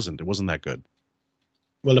didn't. It wasn't. It wasn't that good.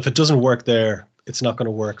 Well, if it doesn't work there, it's not going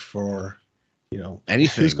to work for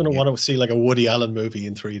anything. Who's going to want to see like a Woody Allen movie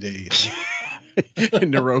in 3D?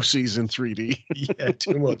 Neuroses in 3D. Yeah,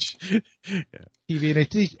 too much.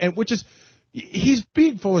 TV and which is he's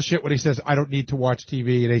being full of shit when he says, I don't need to watch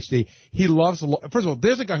TV in HD. He loves, first of all,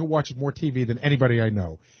 there's a guy who watches more TV than anybody I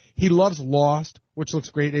know. He loves Lost, which looks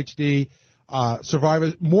great in HD.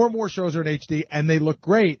 Survivor, more and more shows are in HD, and they look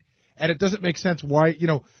great. And it doesn't make sense why,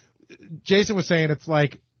 Jason was saying it's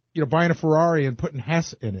like, buying a Ferrari and putting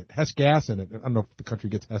Hess in it, Hess gas in it. I don't know if the country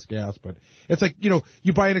gets Hess gas, but it's like, you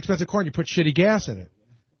buy an expensive car and you put shitty gas in it.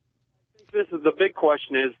 This is the big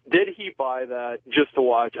question is, did he buy that just to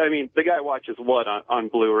watch? I mean, the guy watches what on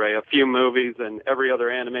Blu-ray? A few movies and every other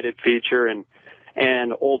animated feature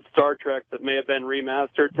and old Star Trek that may have been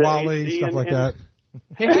remastered to Wally, HD stuff like that.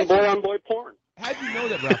 Hey, boy-on-boy porn. How'd you know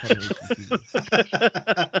that Ralph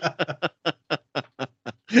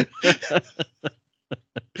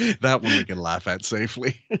That one we can laugh at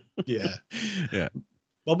safely. Yeah. Yeah.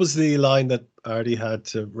 What was the line that Artie had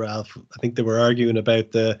to Ralph? I think they were arguing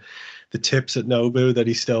about the tips at Nobu that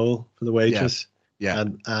he stole for the waitress. Yeah.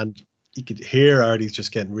 And you could hear Artie's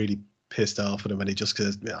just getting really pissed off at him, and he just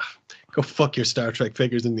says, go fuck your Star Trek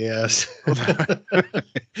figures in the ass.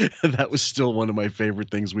 That was still one of my favorite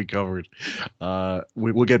things we covered.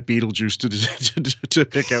 We'll get Beetlejuice to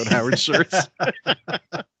pick out Howard's shirts.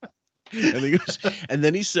 And he goes, and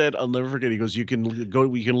then he said, I'll never forget, he goes, you can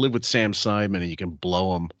live with Sam Simon and you can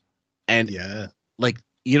blow him. And like,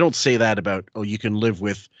 you don't say that about, you can live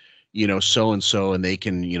with, so-and-so and they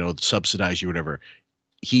can, subsidize you, whatever.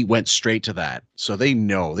 He went straight to that. So they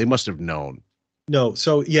must have known. No.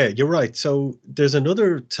 So yeah, you're right. So there's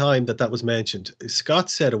another time that was mentioned.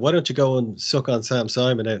 Scott said, why don't you go and suck on Sam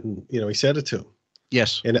Simon out? And, he said it to him.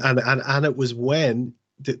 Yes. And it was when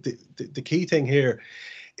the key thing here,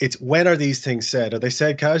 it's when are these things said? Are they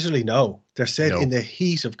said casually? No, they're said in the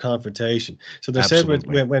heat of confrontation. So they're said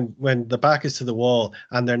when the back is to the wall,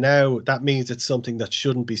 and that means it's something that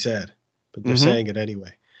shouldn't be said, but they're saying it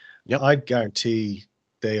anyway. Yep. I guarantee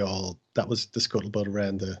that was the scuttlebutt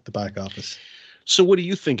around the back office. So what do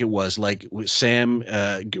you think it was? Like Sam,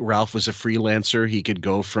 Ralph was a freelancer. He could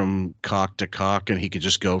go from cock to cock and he could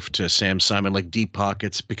just go to Sam Simon, like deep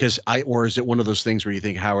pockets, or is it one of those things where you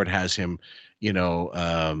think Howard has him,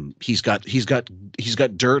 he's got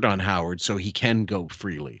dirt on Howard, so he can go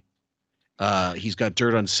freely. He's got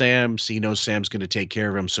dirt on Sam, so he knows Sam's going to take care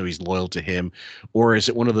of him, so he's loyal to him. Or is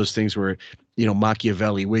it one of those things where,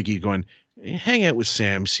 Machiavelli, Wiggy going, hang out with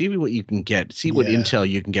Sam, see what you can get, see what intel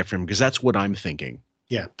you can get from him, because that's what I'm thinking.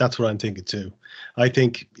 Yeah, that's what I'm thinking too. I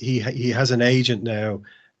think he has an agent now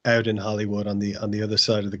out in Hollywood on the other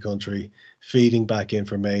side of the country, feeding back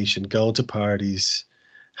information, going to parties,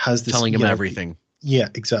 telling him everything. Yeah,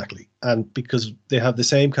 exactly. And because they have the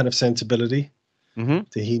same kind of sensibility,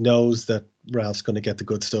 he knows that Ralph's going to get the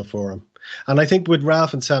good stuff for him. And I think with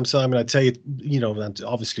Ralph and Sam Simon, I'd say, and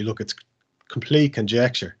obviously, look, it's complete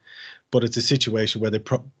conjecture, but it's a situation where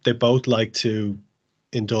they both like to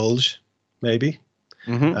indulge, maybe,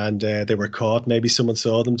 and they were caught. Maybe someone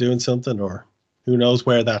saw them doing something, or who knows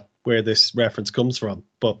where this reference comes from.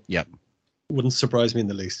 But it wouldn't surprise me in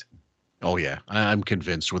the least. Oh yeah, I'm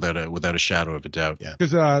convinced without a shadow of a doubt. Yeah,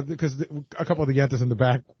 because a couple of the yentas in the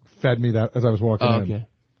back fed me that as I was walking in. Okay.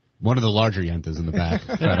 One of the larger yentas in the back.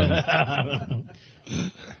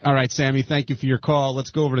 All right, Sammy, thank you for your call.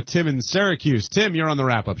 Let's go over to Tim in Syracuse. Tim, you're on the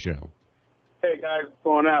wrap-up show. Hey guys, what's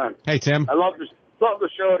going on? Hey Tim. I love the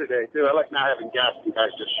show today too. I like not having guests. You guys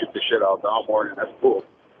just shoot the shit out all morning. That's cool.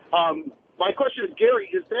 My question is, Gary,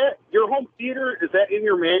 is that your home theater? Is that in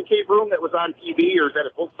your man cave room that was on TV, or is that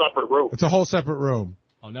a whole separate room? It's a whole separate room.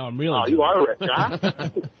 Oh, now I'm really. Oh, you are rich, huh?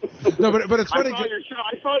 No, but it's funny.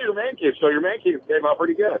 I saw your man cave, so your man cave came out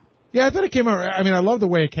pretty good. Yeah, I thought it came out. I mean, I love the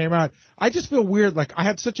way it came out. I just feel weird. Like, I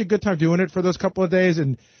had such a good time doing it for those couple of days,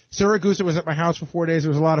 and Siragusa was at my house for 4 days. It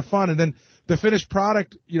was a lot of fun. And then the finished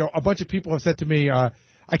product, a bunch of people have said to me, I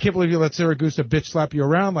can't believe you let Siragusa bitch slap you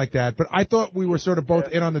around like that. But I thought we were sort of both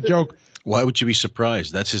in on the joke. Why would you be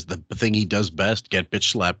surprised? That's the thing he does best, get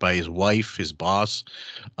bitch slapped by his wife, his boss,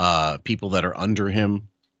 people that are under him.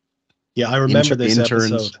 Yeah, I remember this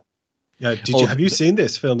interns. episode. Yeah, have you seen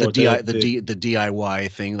this film? The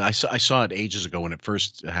DIY thing. I saw it ages ago when it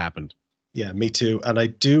first happened. Yeah, me too. And I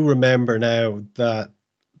do remember now that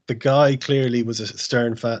the guy clearly was a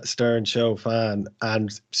Stern Show fan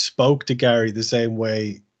and spoke to Gary the same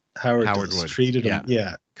way Howard would. Treated him.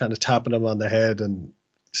 Yeah, kind of tapping him on the head and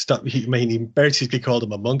stuff. He basically called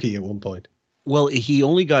him a monkey at one point. Well, he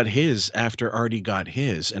only got his after Artie got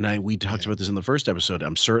his, and we talked about this in the first episode.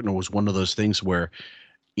 I'm certain it was one of those things where,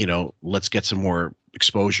 let's get some more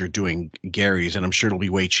exposure doing Gary's, and I'm sure it'll be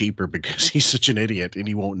way cheaper because he's such an idiot and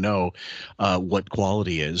he won't know what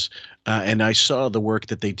quality is. And I saw the work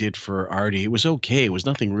that they did for Artie. It was okay. It was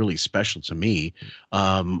nothing really special to me.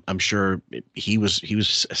 I'm sure he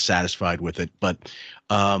was satisfied with it, but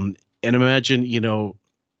and imagine,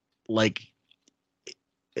 like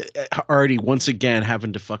Artie once again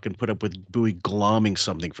having to fucking put up with Bowie glomming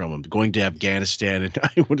something from him, going to Afghanistan. And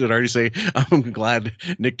what did Artie say? I'm glad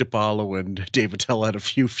Nick DiPaolo and Dave Attell had a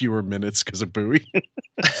few fewer minutes because of Bowie.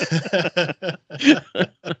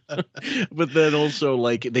 But then also,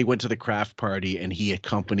 like, they went to the craft party and he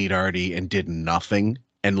accompanied Artie and did nothing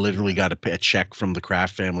and literally got a check from the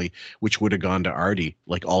Kraft family, which would have gone to Artie,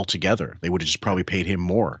 like, altogether. They would have just probably paid him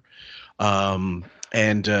more. And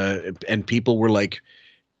people were like,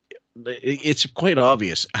 it's quite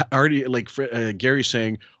obvious. Already, like Gary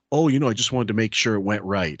saying, "Oh, I just wanted to make sure it went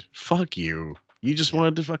right." Fuck you. You just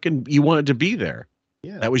wanted to you wanted to be there.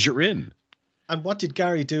 Yeah, that was your in. And what did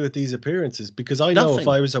Gary do at these appearances? Because I know if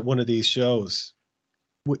I was at one of these shows,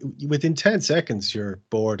 within 10 seconds you're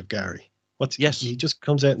bored of Gary. He just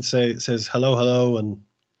comes out and says hello, and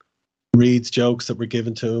reads jokes that were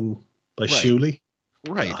given to him by Shuley.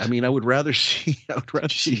 Right. I mean, I would rather see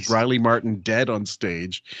Riley Martin dead on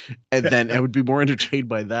stage, and then I would be more entertained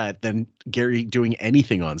by that than Gary doing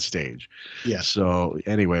anything on stage. Yeah. So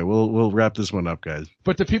anyway, we'll wrap this one up, guys.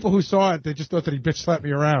 But the people who saw it, they just thought that he bitch slapped me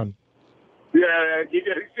around. Yeah, he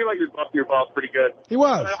did. He seemed like he was busting your balls pretty good. He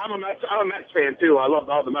was. I'm a Mets fan too. I loved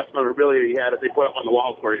all the Mets memorabilia he had that they put up on the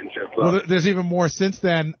walls for you and shit. So. Well, there's even more since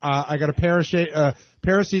then. I got a pair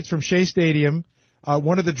of seats from Shea Stadium.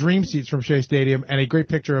 One of the dream seats from Shea Stadium, and a great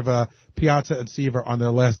picture of Piazza and Seaver on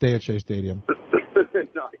their last day at Shea Stadium.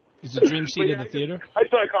 Is the dream seat in the theater? I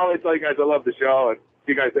just want to call and tell you guys I love the show, and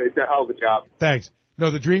you guys did a hell of a job. Thanks.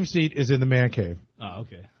 No, the dream seat is in the man cave. Oh,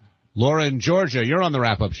 okay. Laura in Georgia, you're on the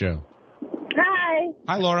wrap-up show. Hi.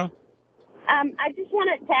 Hi, Laura. I just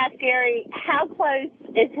wanted to ask Gary, how close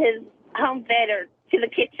is his home theater to the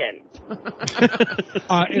kitchen?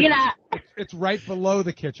 It's right below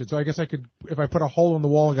the kitchen, so I guess I could, if I put a hole in the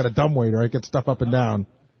wall and got a dumbwaiter, I could stuff up and down.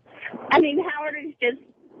 I mean, Howard is just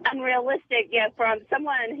unrealistic, from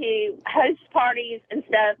someone who hosts parties and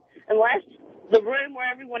stuff, unless the room where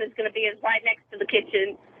everyone is going to be is right next to the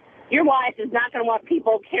kitchen. Your wife is not going to want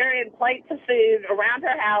people carrying plates of food around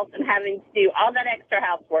her house and having to do all that extra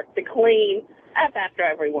housework to clean up after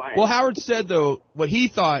everyone. Well, Howard said, though, what he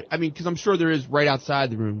thought, because I'm sure there is right outside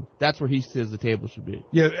the room. That's where he says the table should be.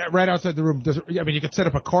 Yeah, right outside the room. You could set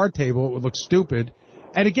up a card table. It would look stupid.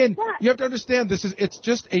 And again, you have to understand, it's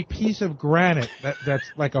just a piece of granite that's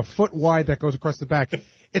like a foot wide that goes across the back.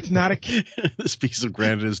 It's not a... This piece of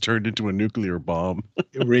granite has turned into a nuclear bomb.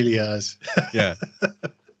 It really has. Yeah.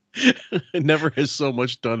 It never has so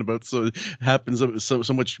much done about so much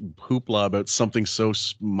hoopla about something so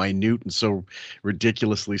minute and so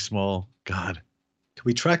ridiculously small. God, can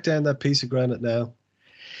we track down that piece of granite now?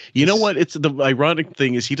 You know what? It's the ironic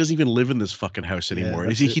thing is he doesn't even live in this fucking house anymore.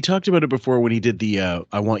 Yeah, he talked about it before when he did the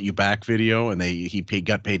 "I Want You Back" video, and he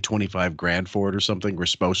got paid $25,000 for it or something. We're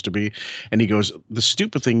supposed to be, and he goes, the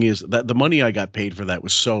stupid thing is that the money I got paid for that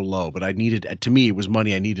was so low, but I needed, to me, it was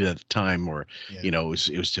money I needed at the time, or it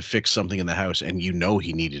was to fix something in the house, and he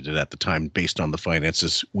needed it at the time based on the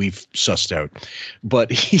finances we've sussed out.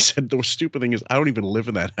 But he said the stupid thing is I don't even live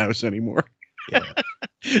in that house anymore. Yeah.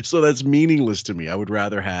 So that's meaningless to me. I would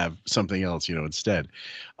rather have something else, instead.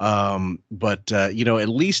 But at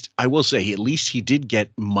least I will say, at least he did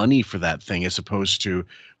get money for that thing as opposed to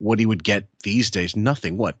what he would get these days.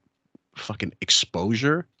 Nothing. What? Fucking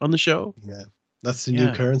exposure on the show? Yeah. That's the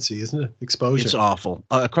new currency, isn't it? Exposure. It's awful.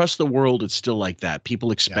 Across the world, it's still like that.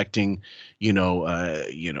 People expecting,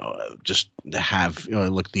 just to have,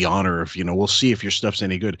 look, the honor of, we'll see if your stuff's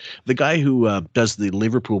any good. The guy who does the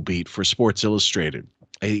Liverpool beat for Sports Illustrated,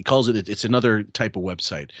 he calls it's another type of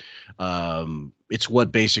website. It's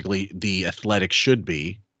what basically the Athletic should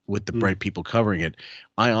be, with the bright people covering it.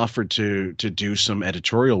 I offered to do some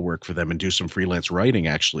editorial work for them and do some freelance writing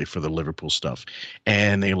actually for the Liverpool stuff.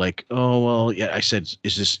 And they're like, oh, well, yeah. I said,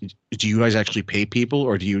 do you guys actually pay people,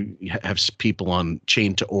 or do you have people on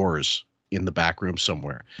chained to oars in the back room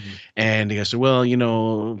somewhere? And I said, well,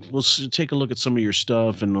 we'll take a look at some of your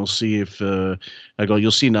stuff and we'll see if I go,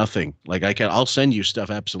 you'll see nothing. Like I'll send you stuff.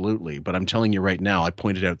 Absolutely. But I'm telling you right now, I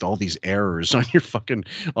pointed out all these errors on your fucking,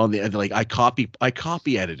 I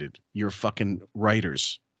copy edited your fucking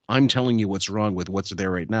writers. I'm telling you what's wrong with what's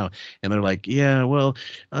there right now. And they're like, yeah, well,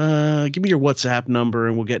 give me your WhatsApp number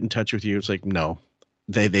and we'll get in touch with you. It's like, no,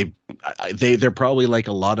 they're probably like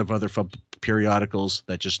a lot of other periodicals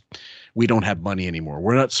that just, we don't have money anymore.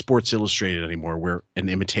 We're not Sports Illustrated anymore. We're an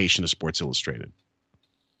imitation of Sports Illustrated.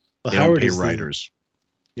 Well, They Howard don't pay is writers.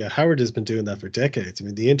 Yeah, Howard has been doing that for decades. I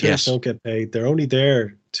mean, the interns don't get paid. They're only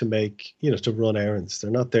there to make, to run errands. They're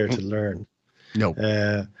not there to learn. No.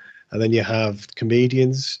 And then you have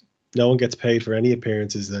comedians. No one gets paid for any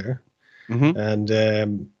appearances there.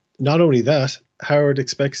 And not only that, Howard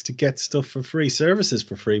expects to get stuff for free, services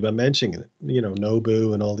for free by mentioning it.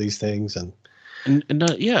 Nobu and all these things. And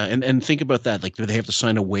think about that. Like, they have to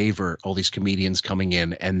sign a waiver, all these comedians coming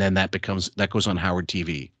in, and then that goes on Howard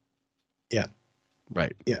TV. Yeah.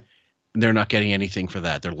 Right. Yeah. And they're not getting anything for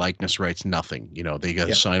that. Their likeness rights, nothing. They got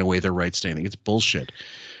to sign away their rights to anything. It's bullshit.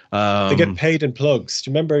 They get paid in plugs. Do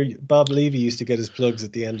you remember Bob Levy used to get his plugs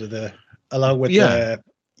at the end of along with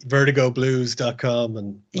vertigoblues.com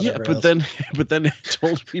and whatever else. but then it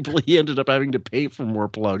told people he ended up having to pay for more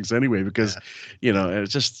plugs anyway because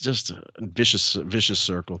it's just a vicious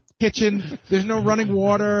circle. Kitchen, there's no running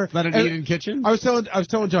water. Not an eating kitchen. I was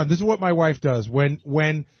telling John, this is what my wife does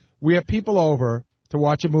when we have people over to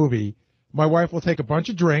watch a movie. My wife will take a bunch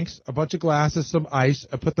of drinks, a bunch of glasses, some ice,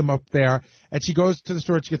 and put them up there. And she goes to the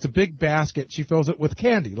store. She gets a big basket. She fills it with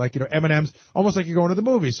candy, like M&Ms, almost like you're going to the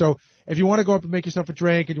movie. So if you want to go up and make yourself a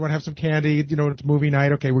drink and you want to have some candy, it's movie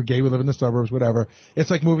night. Okay, we're gay. We live in the suburbs. Whatever. It's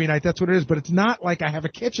like movie night. That's what it is. But it's not like I have a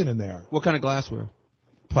kitchen in there. What kind of glassware?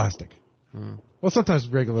 Plastic. Well, sometimes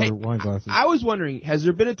regular wine glasses. I was wondering, has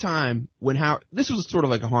there been a time when this was sort of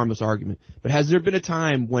like a harmless argument, but has there been a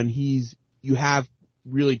time when you have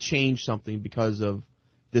really changed something because of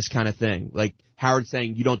this kind of thing? Like Howard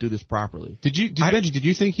saying you don't do this properly. Benji, did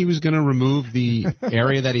you think he was going to remove the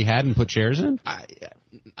area that he had and put chairs in?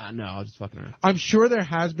 No, I was just fucking around. I'm sure there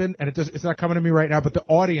has been, and it's not coming to me right now, but the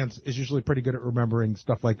audience is usually pretty good at remembering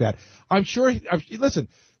stuff like that. I'm sure. Listen,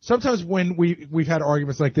 sometimes when we've had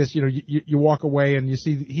arguments like this, you walk away and you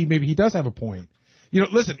see maybe he does have a point.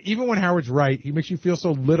 Listen, even when Howard's right, he makes you feel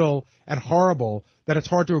so little and horrible that it's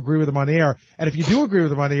hard to agree with him on the air. And if you do agree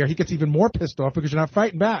with him on the air, he gets even more pissed off because you're not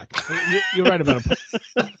fighting back. You're right about him.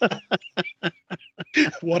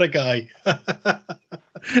 What a guy.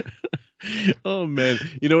 Oh, man.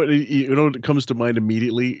 You know what comes to mind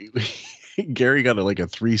immediately? Gary got a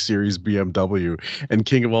 3 Series BMW, and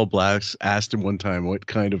King of All Blacks asked him one time, what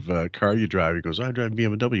kind of car you drive? He goes, I drive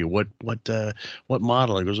BMW. What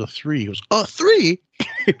model? He goes, a 3. He goes, oh, 3?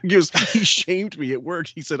 He shamed me at work.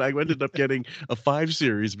 He said I ended up getting a 5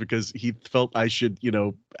 Series because he felt I should,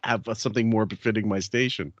 have something more befitting my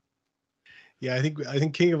station. Yeah, I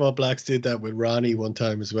think King of All Blacks did that with Ronnie one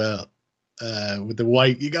time as well. With the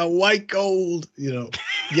white, you got white gold,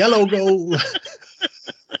 yellow gold.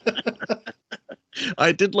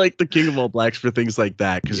 I did like the King of All Blacks for things like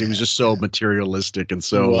that because he was just so materialistic and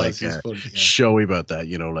so showy about that.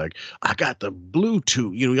 Like I got the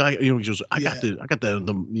Bluetooth. I got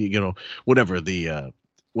the whatever the.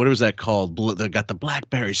 What was that called? They got the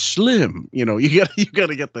BlackBerry Slim. You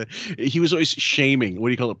gotta get the. He was always shaming. What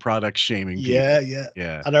do you call it? Product shaming. People.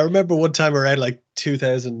 Yeah. And I remember one time around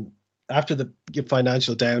 2000, after the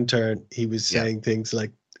financial downturn, he was saying things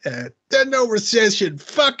like, "There's no recession.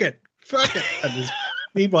 Fuck it." And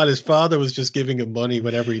meanwhile, his father was just giving him money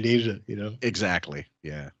whenever he needed it. Exactly.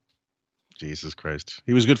 Yeah. Jesus Christ.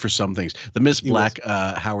 He was good for some things. The Miss Black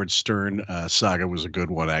Howard Stern saga was a good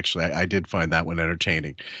one, actually. I did find that one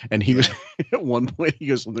entertaining. And he was at one point he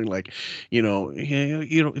goes something like,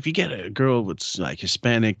 if you get a girl that's like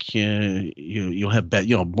Hispanic, you'll have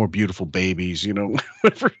more beautiful babies,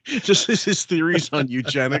 just his theories on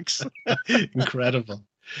eugenics. Incredible.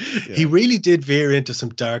 Yeah. He really did veer into some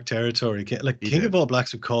dark territory. King of All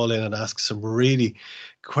Blacks would call in and ask some really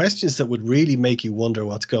questions that would really make you wonder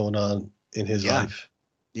what's going on in his life.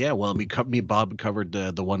 Yeah, well, me and Bob covered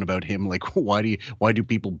the one about him, like why do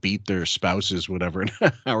people beat their spouses, whatever, and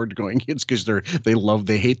Howard going, it's because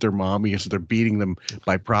they hate their mommy, so they're beating them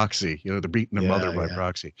by proxy. They're beating their mother by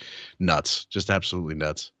proxy. Nuts, just absolutely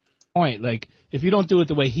nuts. Point, like if you don't do it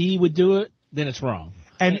the way he would do it, then it's wrong.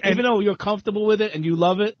 And even though you're comfortable with it and you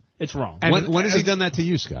love it, it's wrong. And when has he done that to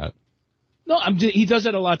you, Scott? No, he does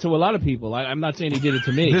that a lot to a lot of people. I'm not saying he did it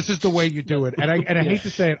to me. This is the way you do it. And I hate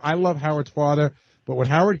to say it, I love Howard's father, but when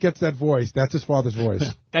Howard gets that voice, that's his father's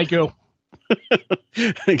voice. Thank you.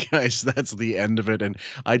 Guys, that's the end of it. And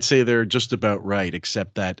I'd say they're just about right,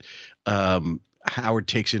 except that Howard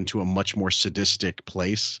takes into a much more sadistic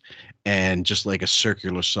place, and just like a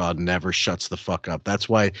circular saw never shuts the fuck up. That's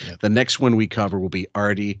why the next one we cover will be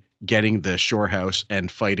Artie getting the shore house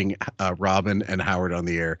and fighting Robin and Howard on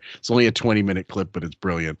the air. It's only a 20-minute clip, but it's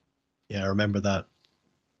brilliant. Yeah, I remember that.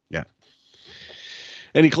 Yeah.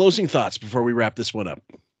 Any closing thoughts before we wrap this one up?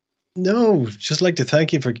 No, just like to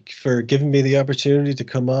thank you for giving me the opportunity to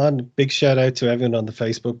come on. Big shout out to everyone on the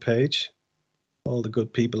Facebook page, all the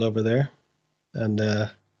good people over there, and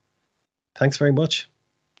thanks very much.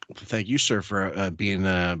 Thank you, sir, for being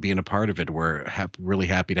a part of it. We're really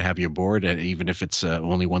happy to have you aboard, and even if it's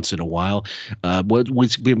only once in a while.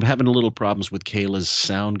 We've been having a little problems with Kayla's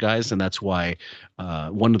sound, guys, and that's why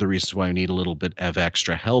one of the reasons why we need a little bit of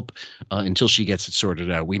extra help until she gets it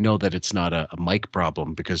sorted out. We know that it's not a mic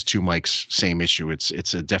problem because two mics, same issue. It's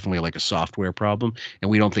definitely like a software problem,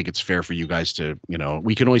 and we don't think it's fair for you guys to,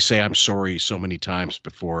 we can only say I'm sorry so many times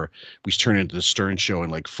before we turn into the Stern Show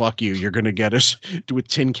and like, fuck you, you're gonna get us with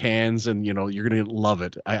tin cans and you're gonna love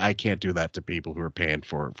it. I can't do that to people who are paying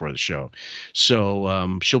for the show.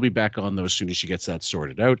 So she'll be back on though as soon as she gets that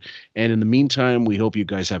sorted out. And in the meantime, we hope you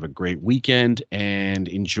guys have a great weekend and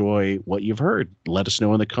enjoy what you've heard. Let us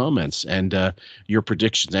know in the comments and your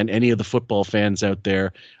predictions. And any of the football fans out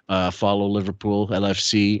there, follow Liverpool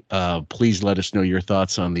LFC. Please let us know your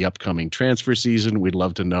thoughts on the upcoming transfer season. We'd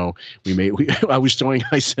love to know. I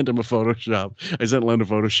sent him a Photoshop. I sent Len a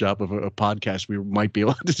Photoshop of a podcast we might be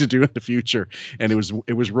able to do in the future, and it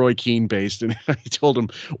was Roy Keane based. And I told him,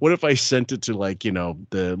 what if I sent it to the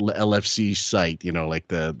LFC site, like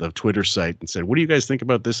the Twitter site, and said, what do you guys think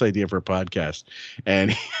about this idea for a podcast?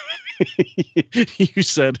 And you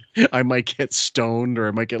said I might get stoned or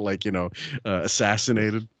I might get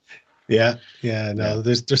assassinated. Yeah. No,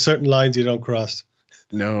 there's certain lines you don't cross.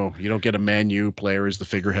 No, you don't get a Man U player as the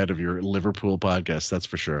figurehead of your Liverpool podcast. That's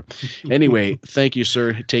for sure. Anyway, thank you,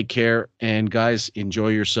 sir. Take care. And guys, enjoy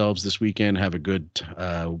yourselves this weekend. Have a good,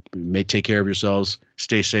 take care of yourselves.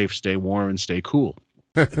 Stay safe, stay warm, and stay cool.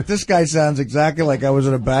 This guy sounds exactly like I was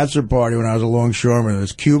at a bachelor party when I was a longshoreman.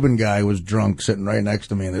 This Cuban guy was drunk sitting right next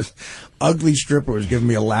to me, and this ugly stripper was giving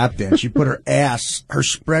me a lap dance. She put her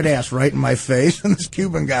spread ass right in my face, and this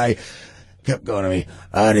Cuban guy kept going to me,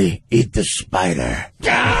 Artie, eat the spider.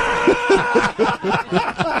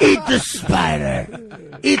 Eat the spider.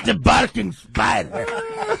 Eat the barking spider.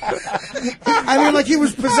 I mean, like he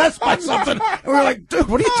was possessed by something. And we were like, dude,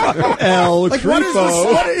 what are you talking about? El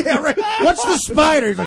Creepo. What's the spider? He's like,